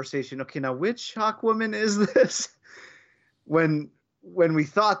this conversation. Okay, now which Hawkwoman is this? When we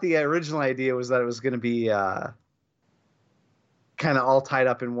thought the original idea was that it was going to be kind of all tied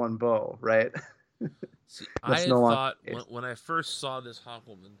up in one bow, right? See, That's I no longer thought the case. when I first saw this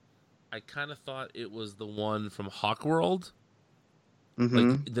Hawkwoman, I kind of thought it was the one from Hawkworld, Mm-hmm.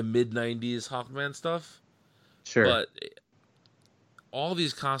 like the mid-90s Hawkman stuff. Sure. But all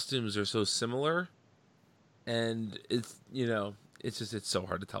these costumes are so similar, and it's it's so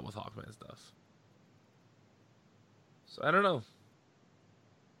hard to tell with Hawkman stuff. So I don't know.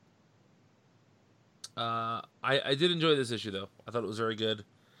 I did enjoy this issue though. I thought it was very good,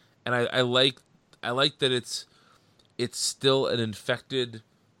 and I like that it's still an infected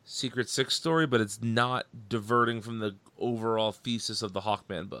Secret Six story, but it's not diverting from the overall thesis of the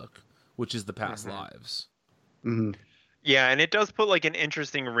Hawkman book, which is the past lives. Mm-hmm. Yeah, and it does put like an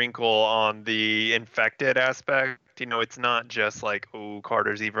interesting wrinkle on the infected aspect. It's not just like, oh,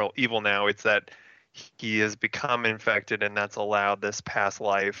 Carter's evil now. It's that he has become infected, and that's allowed this past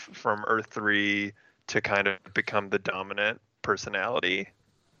life from Earth 3 to kind of become the dominant personality,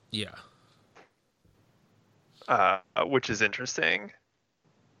 Yeah. which is interesting.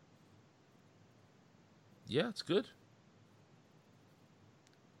 Yeah, it's good.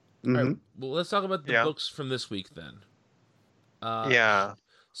 Mm-hmm. All right, well, let's talk about the Yeah. books from this week then. Yeah.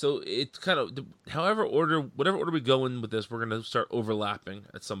 So it's kind of whatever order we go in with this, we're gonna start overlapping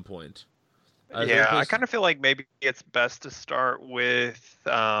at some point. Is there a Yeah, I place- kind of feel like maybe it's best to start with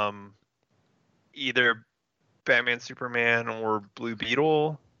either Batman, Superman, or Blue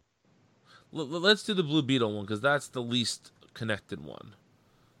Beetle. Let's do the Blue Beetle one because that's the least connected one.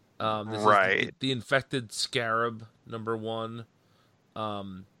 This Right. is the Infected Scarab #1,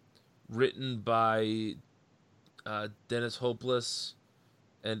 written by Dennis Hopeless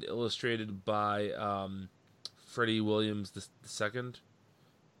and illustrated by Freddie Williams II.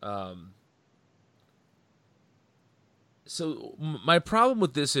 So my problem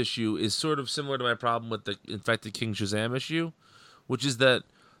with this issue is sort of similar to my problem with the Infected King Shazam issue, which is that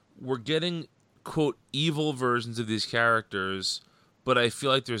we're getting, quote, evil versions of these characters, but I feel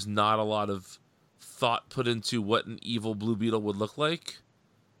like there's not a lot of thought put into what an evil Blue Beetle would look like.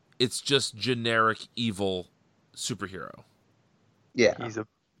 It's just generic evil superhero. Yeah. He's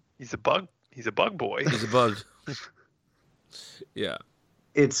a bug boy. He's a bug. Yeah.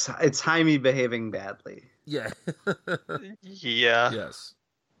 It's Jaime behaving badly. Yeah. Yeah. Yes.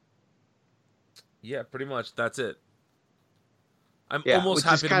 Yeah, pretty much. That's it. I'm Yeah, almost which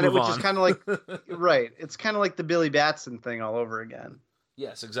happy is to kind of move which on. is kind of like right. It's kind of like the Billy Batson thing all over again.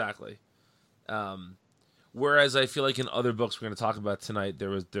 Yes, exactly. Whereas I feel like in other books we're going to talk about tonight,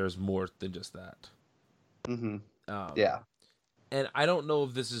 there's more than just that. Mm-hmm. Um, Yeah. And I don't know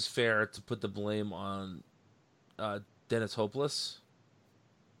if this is fair to put the blame on Dennis Hopeless.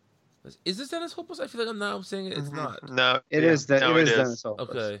 Is this Dennis Hopeless? I feel like I'm saying it. It's not. No, It yeah. is. No, It is is. Dennis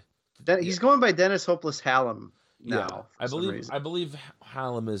Hopeless. Okay. He's going by Dennis Hopeless Hallam now. Yeah. For some reason. I believe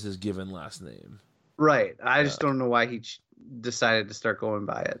Hallam is his given last name. Right. I just don't know why he decided to start going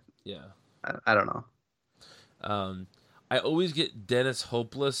by it. Yeah. I don't know. I always get Dennis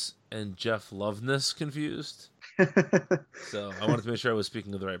Hopeless and Jeff Loveness confused. So I wanted to make sure I was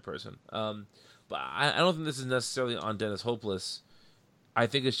speaking of the right person. But I don't think this is necessarily on Dennis Hopeless. I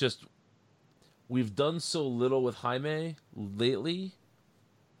think it's just we've done so little with Jaime lately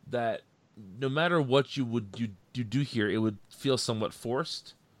that no matter what you do here, it would feel somewhat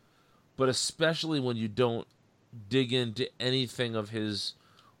forced. But especially when you don't dig into anything of his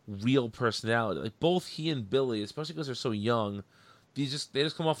real personality. Like both he and Billy, especially because they're so young, they just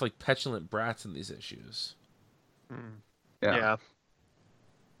come off like petulant brats in these issues. Yeah.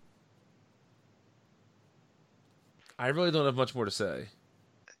 I really don't have much more to say.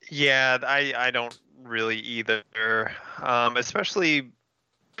 Yeah, I don't really either. Especially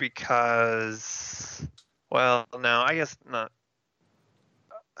because, well, no, I guess not.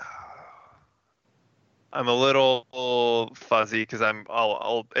 I'm a little fuzzy because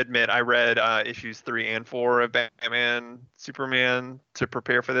I'll admit I read issues 3 and 4 of Batman Superman to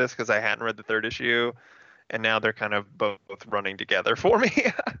prepare for this because I hadn't read the third issue, and now they're kind of both running together for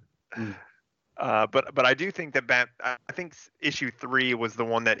me. But I do think that I think issue 3 was the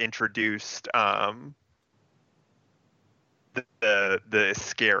one that introduced the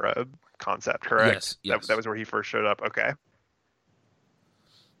Scarab concept, correct? Yes. That was where he first showed up. Okay.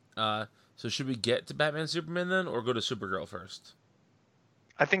 So should we get to Batman Superman then, or go to Supergirl first?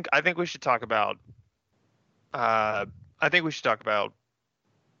 I think we should talk about.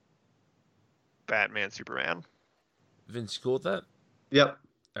 Batman Superman. Vince, you cool with that? Yep.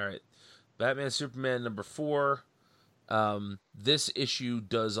 All right. Batman Superman #4. This issue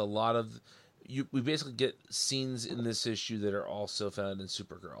does a lot of. We basically get scenes in this issue that are also found in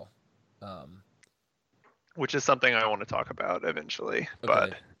Supergirl. Which is something I want to talk about eventually. Okay.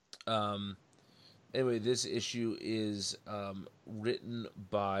 But Anyway, this issue is written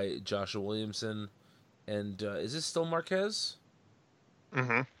by Joshua Williamson, and is this still Marquez?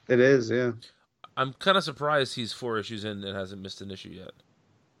 mm-hmm. It is. Yeah. I'm kind of surprised he's 4 issues in and hasn't missed an issue yet.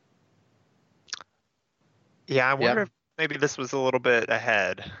 Yeah, I wonder if maybe this was a little bit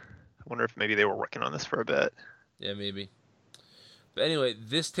ahead. I wonder if maybe they were working on this for a bit. Yeah, maybe. But anyway,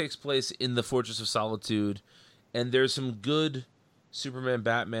 this takes place in the Fortress of Solitude, and there's some good Superman,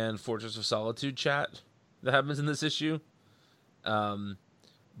 Batman, Fortress of Solitude chat that happens in this issue.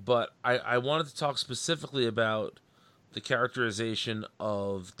 But I wanted to talk specifically about the characterization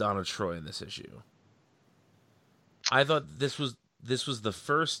of Donna Troy in this issue. I thought this was the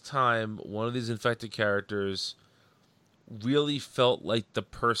first time one of these infected characters really felt like the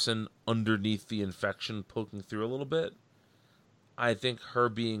person underneath the infection poking through a little bit. I think her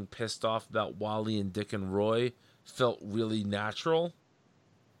being pissed off about Wally and Dick and Roy felt really natural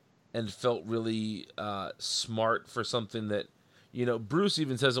and felt really smart for something that, Bruce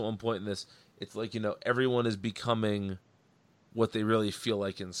even says at one point in this, it's like, everyone is becoming what they really feel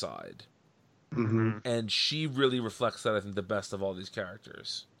like inside. Mm-hmm. And she really reflects that, I think, the best of all these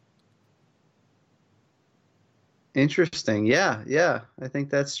characters. Interesting. Yeah. I think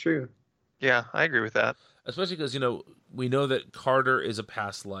that's true. Yeah, I agree with that. Especially because, we know that Carter is a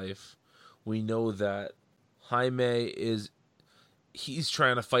past life. We know that Jaime he's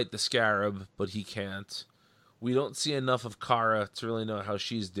trying to fight the Scarab, but he can't. We don't see enough of Kara to really know how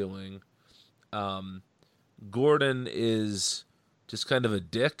she's doing. Gordon is just kind of a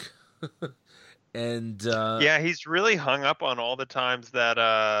dick. And yeah, he's really hung up on all the times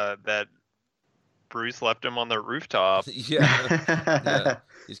that Bruce left him on the rooftop. yeah.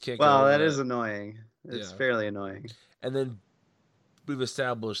 He can't get Wow, over that is annoying. It's Yeah. fairly annoying. And then we've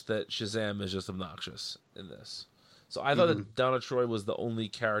established that Shazam is just obnoxious in this. So I thought that Donna Troy was the only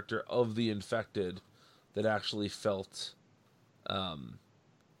character of the infected that actually felt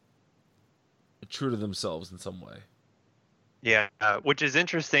true to themselves in some way. Yeah, which is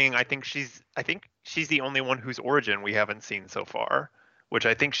interesting. I think she's the only one whose origin we haven't seen so far, which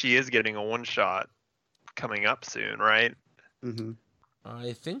I think she is getting a one shot coming up soon, right? Mm-hmm.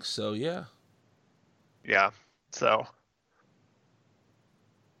 I think so, yeah. Yeah. So.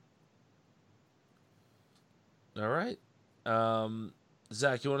 All right.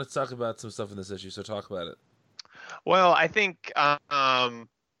 Zach, you want to talk about some stuff in this issue, so talk about it. Well, I think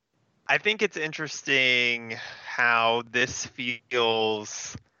it's interesting how this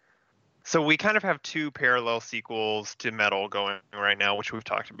feels. So we kind of have two parallel sequels to Metal going right now, which we've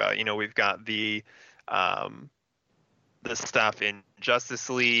talked about. We've got the stuff in Justice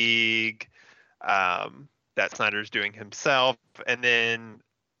League that Snyder's doing himself, and then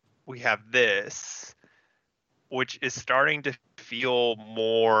we have this, which is starting to feel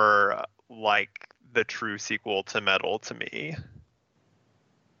more like the true sequel to Metal to me.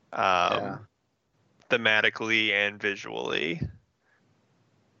 Thematically and visually.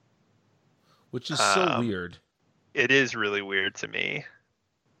 Which is so weird. It is really weird to me.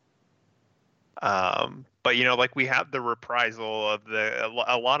 But we have the reprisal of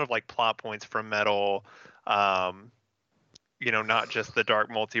a lot of plot points from Metal, not just the Dark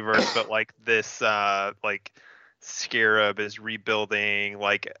Multiverse, but this Scarab is rebuilding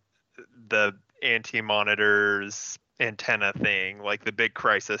the Anti-Monitor's antenna thing, the big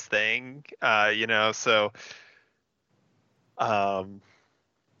crisis thing, so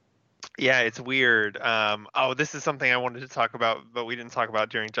yeah, it's weird. This is something I wanted to talk about, but we didn't talk about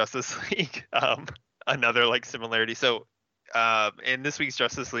during Justice League. Another similarity. So in this week's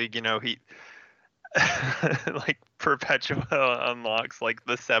Justice League, he Perpetua unlocks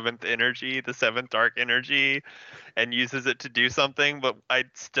the seventh energy, the seventh dark energy, and uses it to do something, but I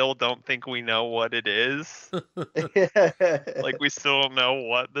still don't think we know what it is. We still don't know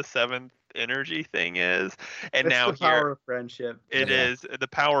what the seventh energy thing is. And it's now the power of friendship. It is the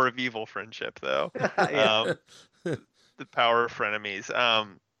power of evil friendship, though. The power of frenemies.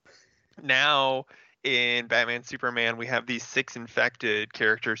 Now in Batman Superman, we have these 6 infected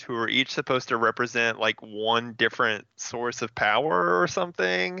characters who are each supposed to represent one different source of power or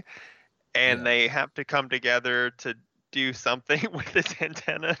something, and they have to come together to do something with this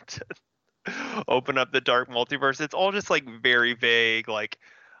antenna to open up the dark multiverse. It's all just very vague,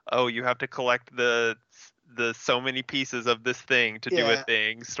 you have to collect the so many pieces of this thing to do a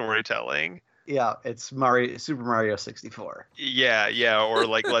thing storytelling. Yeah, it's Super Mario 64. Yeah, or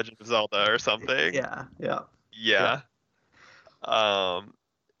Legend of Zelda or something. Yeah.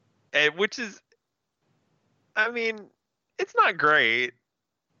 And which is, it's not great,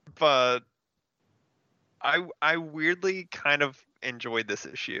 but I weirdly kind of enjoyed this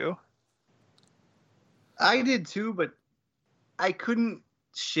issue. I did too, but I couldn't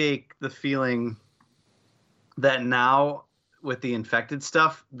shake the feeling that now with the infected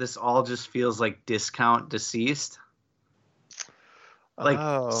stuff, this all just feels like discount Deceased.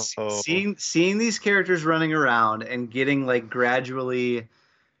 Seeing these characters running around and getting gradually,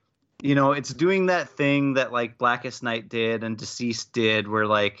 it's doing that thing that Blackest Night did and Deceased did, where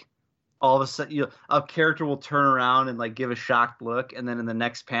all of a sudden a character will turn around and give a shocked look, and then in the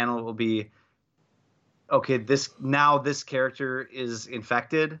next panel it will be, okay, this character is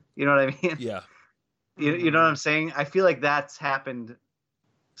infected. You know what I mean? Yeah. You know what I'm saying? I feel like that's happened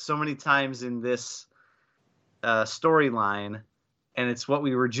so many times in this storyline, and it's what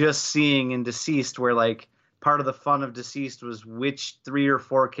we were just seeing in Deceased, where like part of the fun of Deceased was which 3 or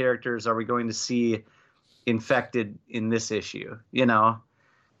 4 characters are we going to see infected in this issue. You know,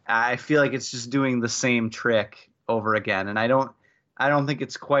 I feel like it's just doing the same trick over again, and I don't think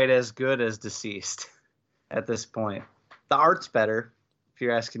it's quite as good as Deceased at this point. The art's better, if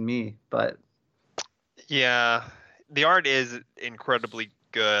you're asking me, but Yeah, the art is incredibly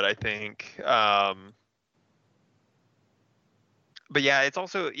good, I think. But yeah, it's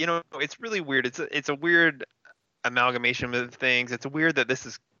also, it's really weird. It's a weird amalgamation of things. It's weird that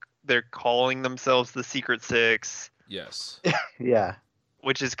they're calling themselves the Secret Six, Yes. yeah.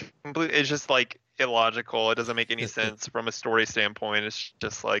 which is it's just like illogical. It doesn't make any sense from a story standpoint. It's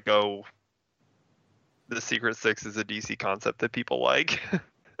just like, oh, the Secret Six is a DC concept that people like.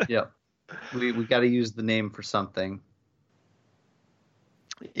 Yep. We got to use the name for something.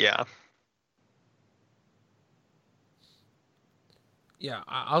 Yeah. Yeah,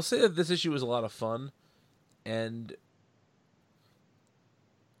 I'll say that this issue was a lot of fun, and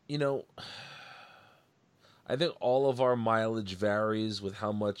I think all of our mileage varies with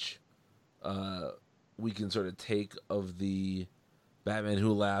how much we can sort of take of the Batman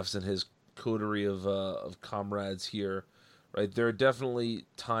Who Laughs and his coterie of comrades here, right? There are definitely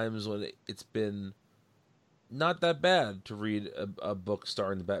times when it's been not that bad to read a book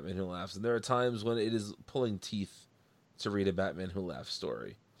starring the Batman Who Laughs, and there are times when it is pulling teeth to read a Batman Who Laughs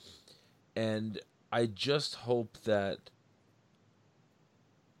story. And I just hope that,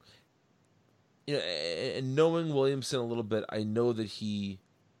 and knowing Williamson a little bit, I know that he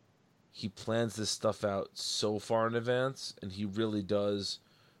plans this stuff out so far in advance, and he really does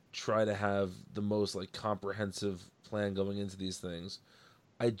try to have the most like comprehensive plan going into these things.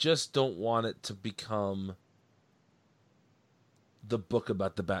 I just don't want it to become the book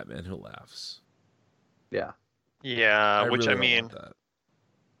about the Batman Who Laughs. Yeah. Yeah, which really I don't mean, want that.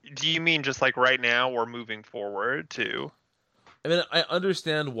 do you mean just like right now or moving forward too? I mean, I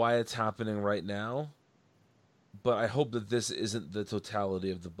understand why it's happening right now, but I hope that this isn't the totality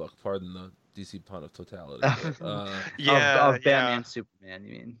of the book. Pardon the DC pun of totality. But, Of Batman Superman,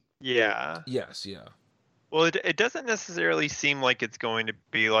 you mean? Yeah. yes, yeah. Well, it doesn't necessarily seem like it's going to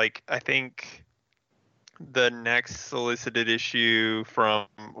be like, I think the next solicited issue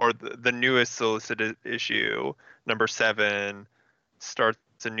or the newest solicited issue, number 7, starts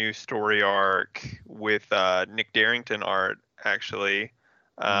a new story arc with Nick Darrington art, actually.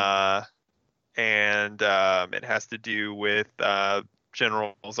 And it has to do with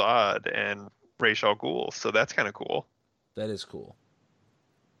General Zod and Ra's al Ghul, so that's kind of cool. That is cool.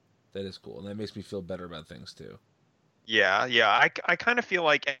 And that makes me feel better about things too. Yeah. I kind of feel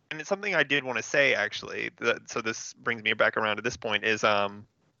like, and it's something I did want to say actually. So this brings me back around to this point. Is I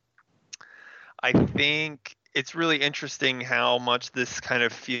think it's really interesting how much this kind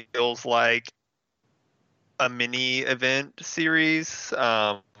of feels like a mini event series.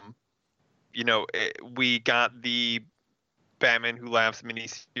 We got the Batman Who Laughs mini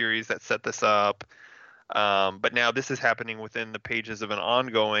series that set this up. But now this is happening within the pages of an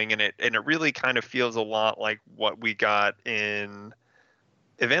ongoing, and it really kind of feels a lot like what we got in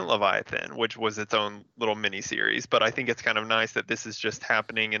Event Leviathan, which was its own little mini series. But I think it's kind of nice that this is just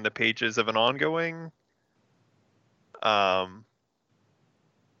happening in the pages of an ongoing.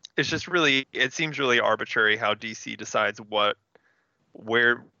 It seems really arbitrary how DC decides where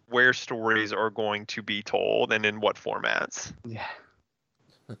stories are going to be told and in what formats. Yeah.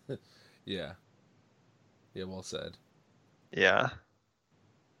 Yeah. Yeah, well said. Yeah.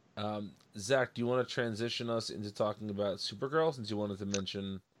 Zach, do you want to transition us into talking about Supergirl, since you wanted to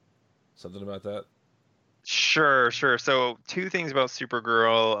mention something about that? Sure. So 2 things about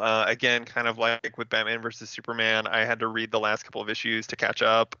Supergirl. Again, kind of like with Batman versus Superman, I had to read the last couple of issues to catch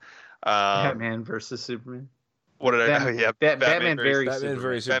up. Batman versus Superman. What did Batman, I? Yeah, Batman very Batman Superman.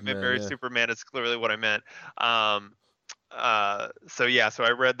 very Superman. Batman very yeah. Superman is clearly what I meant. So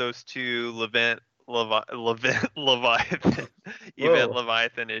I read those 2 Leviathan Event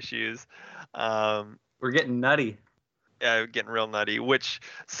Leviathan issues. We're getting nutty. Yeah, getting real nutty.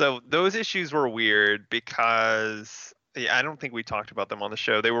 So those issues were weird because I don't think we talked about them on the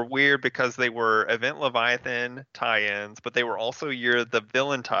show. They were weird because they were Event Leviathan tie-ins, but they were also Year of the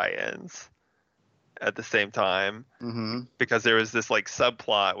Villain tie-ins at the same time, because there was this like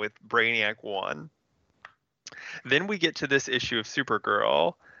subplot with Brainiac 1. Then we get to this issue of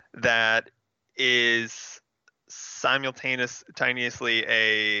Supergirl that is simultaneously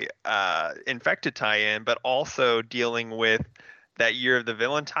a infected tie-in, but also dealing with that Year of the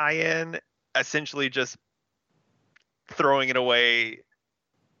Villain tie-in, essentially just throwing it away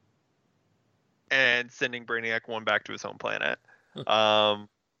and sending Brainiac 1 back to his home planet.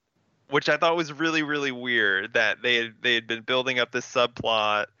 Which I thought was really, really weird that they had been building up this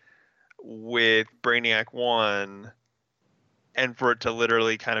subplot with Brainiac 1 and for it to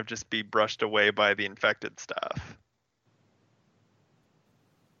literally kind of just be brushed away by the infected stuff.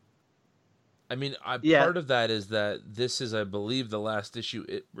 I mean, Yeah. part of that is that this is, I believe, the last issue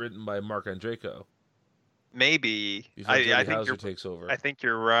written by Mark Andreyko. Maybe. Before Jody Houser takes over. I think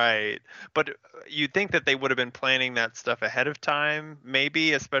you're right. But you'd think that they would have been planning that stuff ahead of time,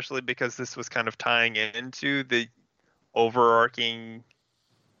 maybe, especially because this was kind of tying into the overarching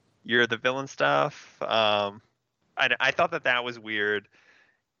Year of the Villain stuff. I thought that was weird.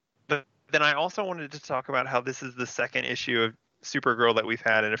 But then I also wanted to talk about how this is the second issue of Supergirl that we've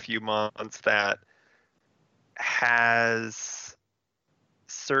had in a few months that has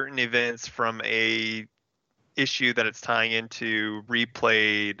certain events from a issue that it's tying into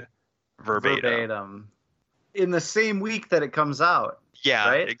replayed verbatim in the same week that it comes out. Yeah,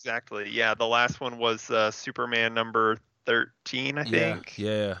 right? Exactly. Yeah, the last one was Superman number 13, I think.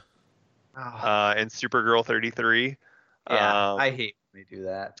 Yeah. And Supergirl 33. Yeah, I hate when they do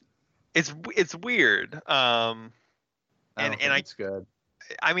that. It's weird. I don't think it's good.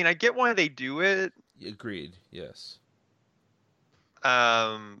 I mean, I get why they do it. Agreed. Yes.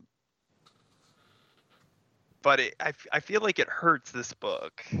 But I feel like it hurts this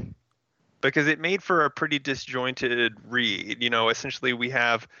book because it made for a pretty disjointed read. You know, essentially we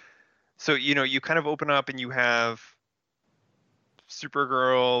have, so, you know, you kind of open up and you have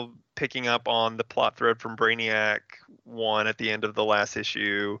Supergirl picking up on the plot thread from Brainiac 1 at the end of the last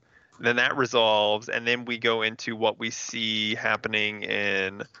issue. Then that resolves, and then we go into what we see happening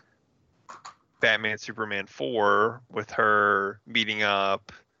in Batman Superman 4 with her meeting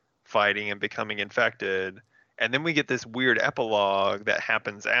up, fighting, and becoming infected. And then we get this weird epilogue that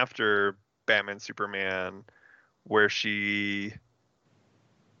happens after Batman Superman where she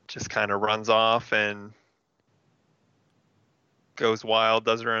just kind of runs off and goes wild,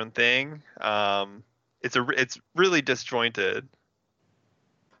 does her own thing. It's really disjointed.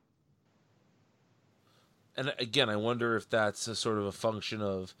 And again, I wonder if that's a sort of a function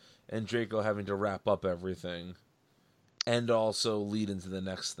of Andreyko having to wrap up everything and also lead into the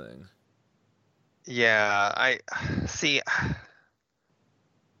next thing. Yeah, I see.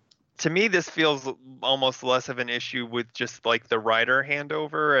 To me, this feels almost less of an issue with just like the writer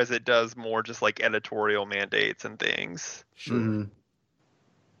handover as it does more just like editorial mandates and things. Sure. Mm-hmm.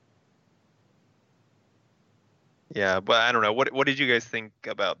 Yeah, but I don't know. What did you guys think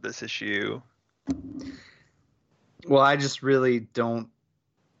about this issue? Well, I just really don't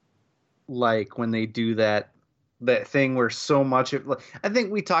like when they do that thing where so much of, I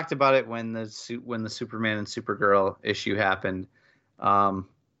think we talked about it when the Superman and Supergirl issue happened. I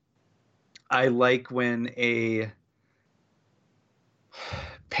like when a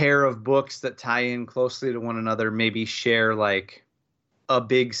pair of books that tie in closely to one another maybe share like a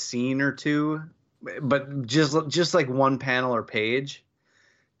big scene or two, but just like one panel or page.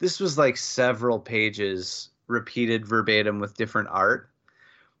 This was like several pages repeated verbatim with different art,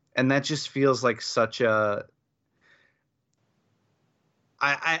 and that just feels like such a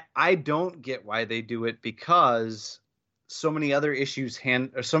I don't get why they do it, because so many other issues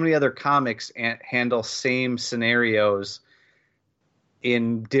so many other comics handle same scenarios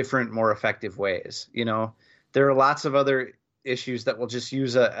in different, more effective ways. You know, there are lots of other issues that will just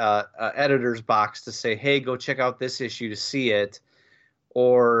use a editor's box to say, hey, go check out this issue to see it,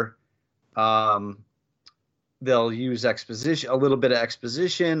 or they'll use exposition, a little bit of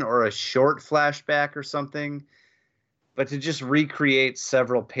exposition or a short flashback or something. But to just recreate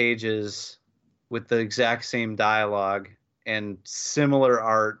several pages with the exact same dialogue and similar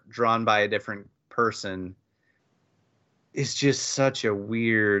art drawn by a different person is just such a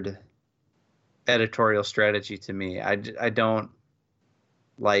weird editorial strategy to me. I don't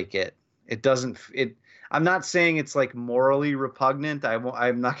like it. It doesn't. I'm not saying it's like morally repugnant.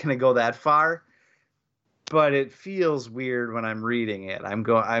 I'm not going to go that far. But it feels weird when I'm reading it.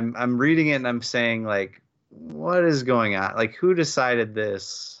 I'm reading it and I'm saying, like, what is going on? Like, who decided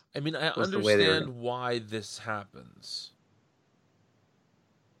this? I mean, I understand why this happens.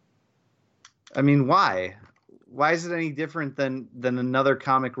 I mean, why? Why is it any different than another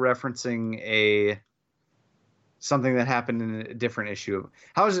comic referencing something that happened in a different issue?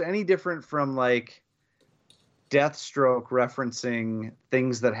 How is it any different from like Deathstroke referencing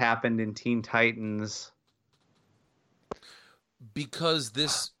things that happened in Teen Titans? Because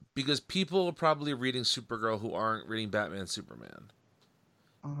people are probably reading Supergirl who aren't reading Batman Superman.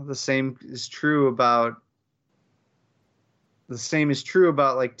 The same is true about the same is true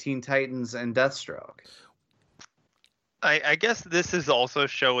about like Teen Titans and Deathstroke. I guess this is also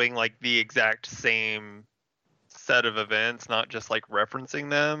showing like the exact same set of events, not just like referencing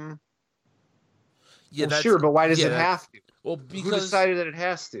them. Yeah, Well, sure, but why does it have to? Well, Who decided that it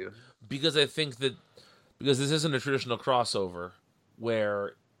has to? Because I think that this isn't a traditional crossover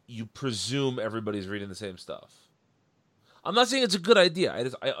where you presume everybody's reading the same stuff. I'm not saying it's a good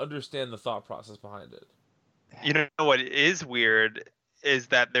idea. I understand the thought process behind it. You know what is weird is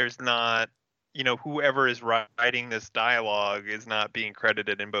that there's not, whoever is writing this dialogue is not being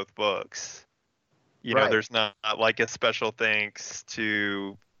credited in both books. There's not like a special thanks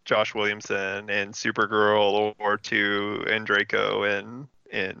to Josh Williamson and Supergirl or to Draco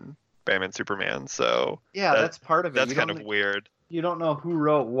in Batman Superman. So yeah, that's part of it. That's kind of weird. You don't know who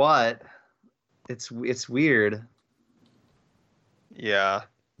wrote what. It's weird. Yeah.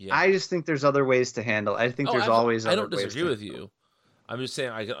 I just think there's other ways to handle. I think there's always other ways. I don't disagree with you. I'm just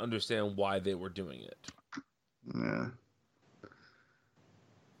saying I can understand why they were doing it. Yeah.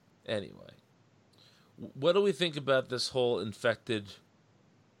 Anyway, what do we think about this whole infected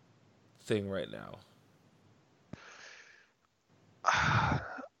thing right now? I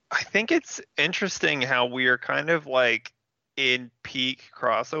think it's interesting how we are kind of like in peak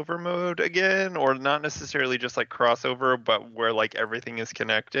crossover mode again, or not necessarily just like crossover, but where like everything is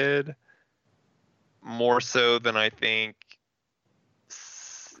connected more so than I think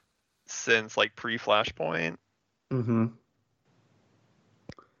since like pre-Flashpoint. Mm-hmm.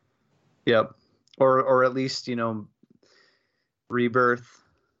 Yep. Or at least, Rebirth.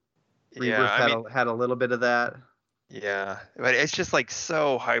 Rebirth had a little bit of that. Yeah, but it's just like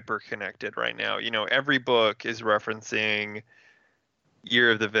so hyper connected right now. Every book is referencing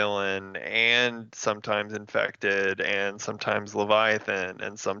Year of the Villain and sometimes Infected and sometimes Leviathan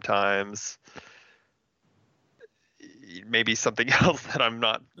and sometimes maybe something else that I'm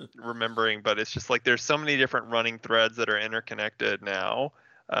not remembering, but it's just like there's so many different running threads that are interconnected now.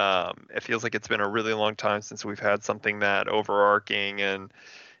 It feels like it's been a really long time since we've had something that overarching and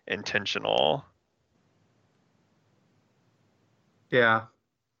intentional. Yeah.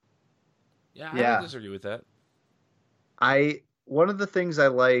 Yeah, I don't disagree with that. One of the things I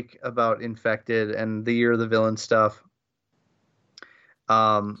like about Infected and the Year of the Villain stuff,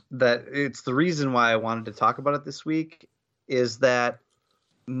 that it's the reason why I wanted to talk about it this week, is that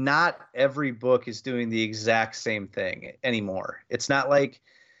not every book is doing the exact same thing anymore. It's not like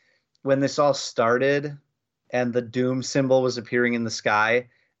when this all started and the Doom symbol was appearing in the sky,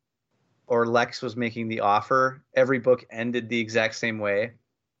 or Lex was making the offer, every book ended the exact same way.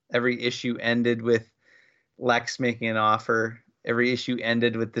 Every issue ended with Lex making an offer. Every issue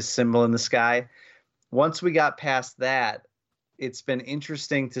ended with this symbol in the sky. Once we got past that, it's been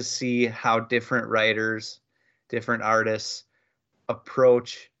interesting to see how different writers, different artists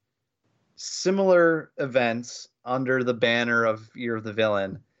approach similar events under the banner of Year of the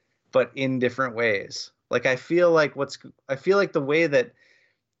Villain, but in different ways. Like I feel like the way that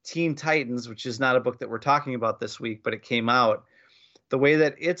Teen Titans, which is not a book that we're talking about this week, but it came out, the way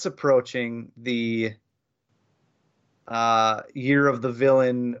that it's approaching the Year of the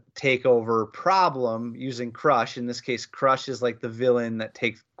Villain takeover problem using Crush. In this case, Crush is like the villain that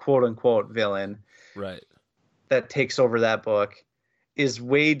takes, quote unquote, villain. Right. That takes over that book, is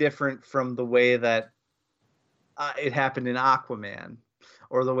way different from the way that it happened in Aquaman,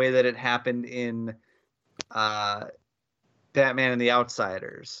 or the way that it happened in Batman and the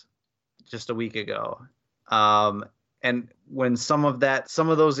Outsiders just a week ago. And when some of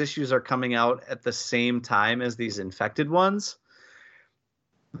those issues are coming out at the same time as these Infected ones,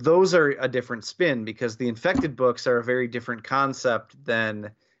 those are a different spin, because the Infected books are a very different concept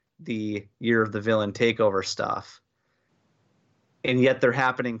than the Year of the Villain takeover stuff. And yet they're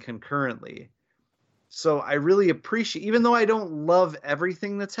happening concurrently. So I really appreciate, even though I don't love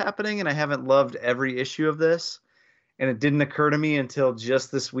everything that's happening, and I haven't loved every issue of this, and it didn't occur to me until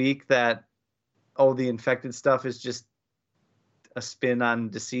just this week that, the Infected stuff is just a spin on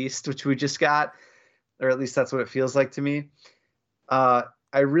Deceased, which we just got, or at least that's what it feels like to me. I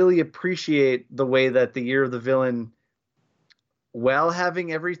really appreciate the way that the Year of the Villain, while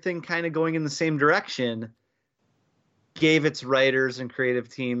having everything kind of going in the same direction, gave its writers and creative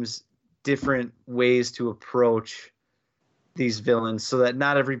teams different ways to approach these villains so that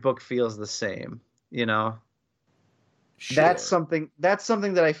not every book feels the same, Sure. That's something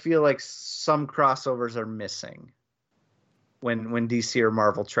that I feel like some crossovers are missing when DC or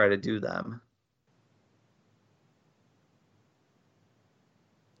Marvel try to do them.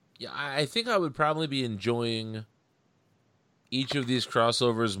 Yeah, I think I would probably be enjoying each of these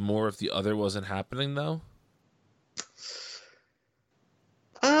crossovers more if the other wasn't happening, though.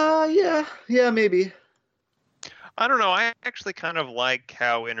 Yeah, maybe. I don't know. I actually kind of like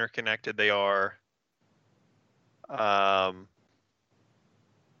how interconnected they are. I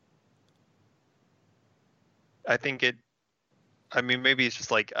think I mean, maybe it's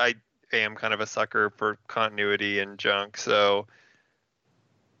just like I am kind of a sucker for continuity and junk, so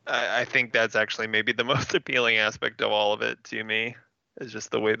I think that's actually maybe the most appealing aspect of all of it to me, is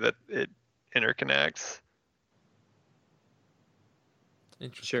just the way that it interconnects.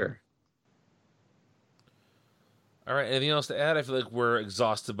 Interesting. Sure. All right. Anything else to add? I feel like we're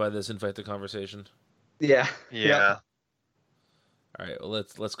exhausted by this Infected conversation. Yeah. Yeah. All right. Well,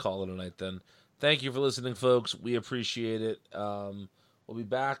 let's call it a night then. Thank you for listening, folks. We appreciate it. We'll be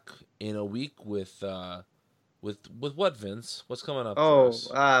back in a week with what, Vince? What's coming up for us?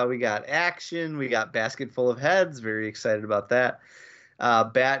 We got action. We got Basket Full of Heads. Very excited about that.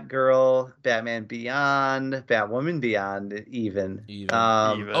 Batgirl, Batman Beyond, Batwoman Beyond, even. Even.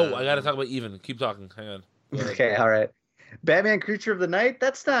 Oh, I got to talk about Even. Keep talking. Hang on. Okay, all right. Batman Creature of the Night,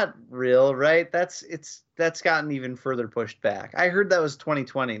 that's not real, right? That's gotten even further pushed back. I heard that was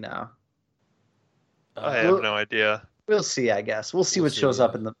 2020 now. I have no idea. We'll see, I guess. We'll see what shows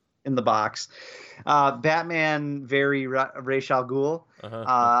up in the box. Batman very Ra's al Ghul.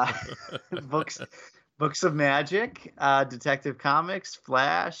 Books of Magic, Detective Comics,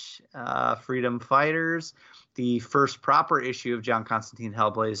 Flash, Freedom Fighters, the first proper issue of John Constantine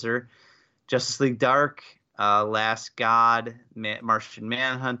Hellblazer, Justice League Dark, Last God, Martian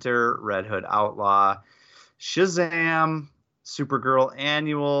Manhunter, Red Hood Outlaw, Shazam, Supergirl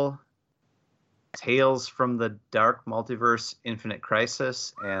Annual, Tales from the Dark Multiverse, Infinite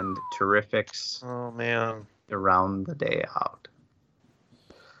Crisis, and Terrifics. Oh, man. Around the Day Out.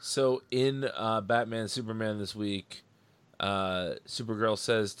 So in Batman Superman this week, Supergirl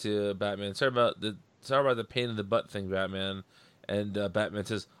says to Batman, sorry about the pain in the butt thing, Batman. And Batman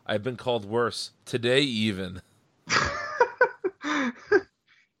says, I've been called worse. Today even.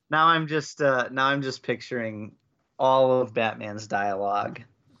 Now I'm just picturing all of Batman's dialogue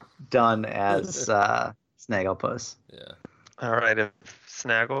done as Snagglepuss. Yeah. All right, if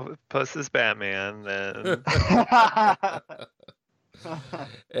Snagglepuss is Batman, then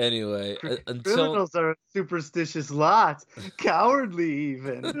anyway, until criminals are a superstitious lot, cowardly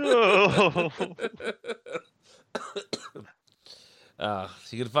even.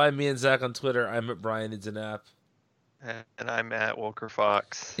 You can find me and Zach on Twitter. I'm at Brian Needs an App. And I'm at Walker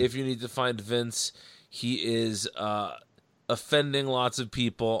Fox. If you need to find Vince, he is offending lots of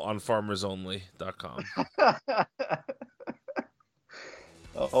people on farmersonly.com.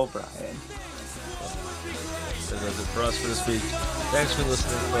 Oh, Brian. That does it for us for this week. Thanks for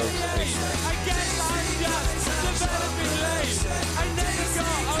listening, folks.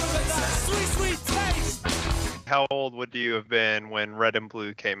 How old would you have been when Red and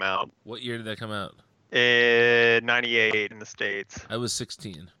Blue came out? What year did that come out? 98 in the States. I was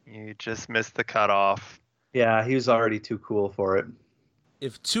 16. You just missed the cutoff. Yeah, he was already too cool for it.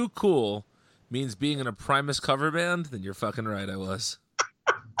 If too cool means being in a Primus cover band, then you're fucking right, I was.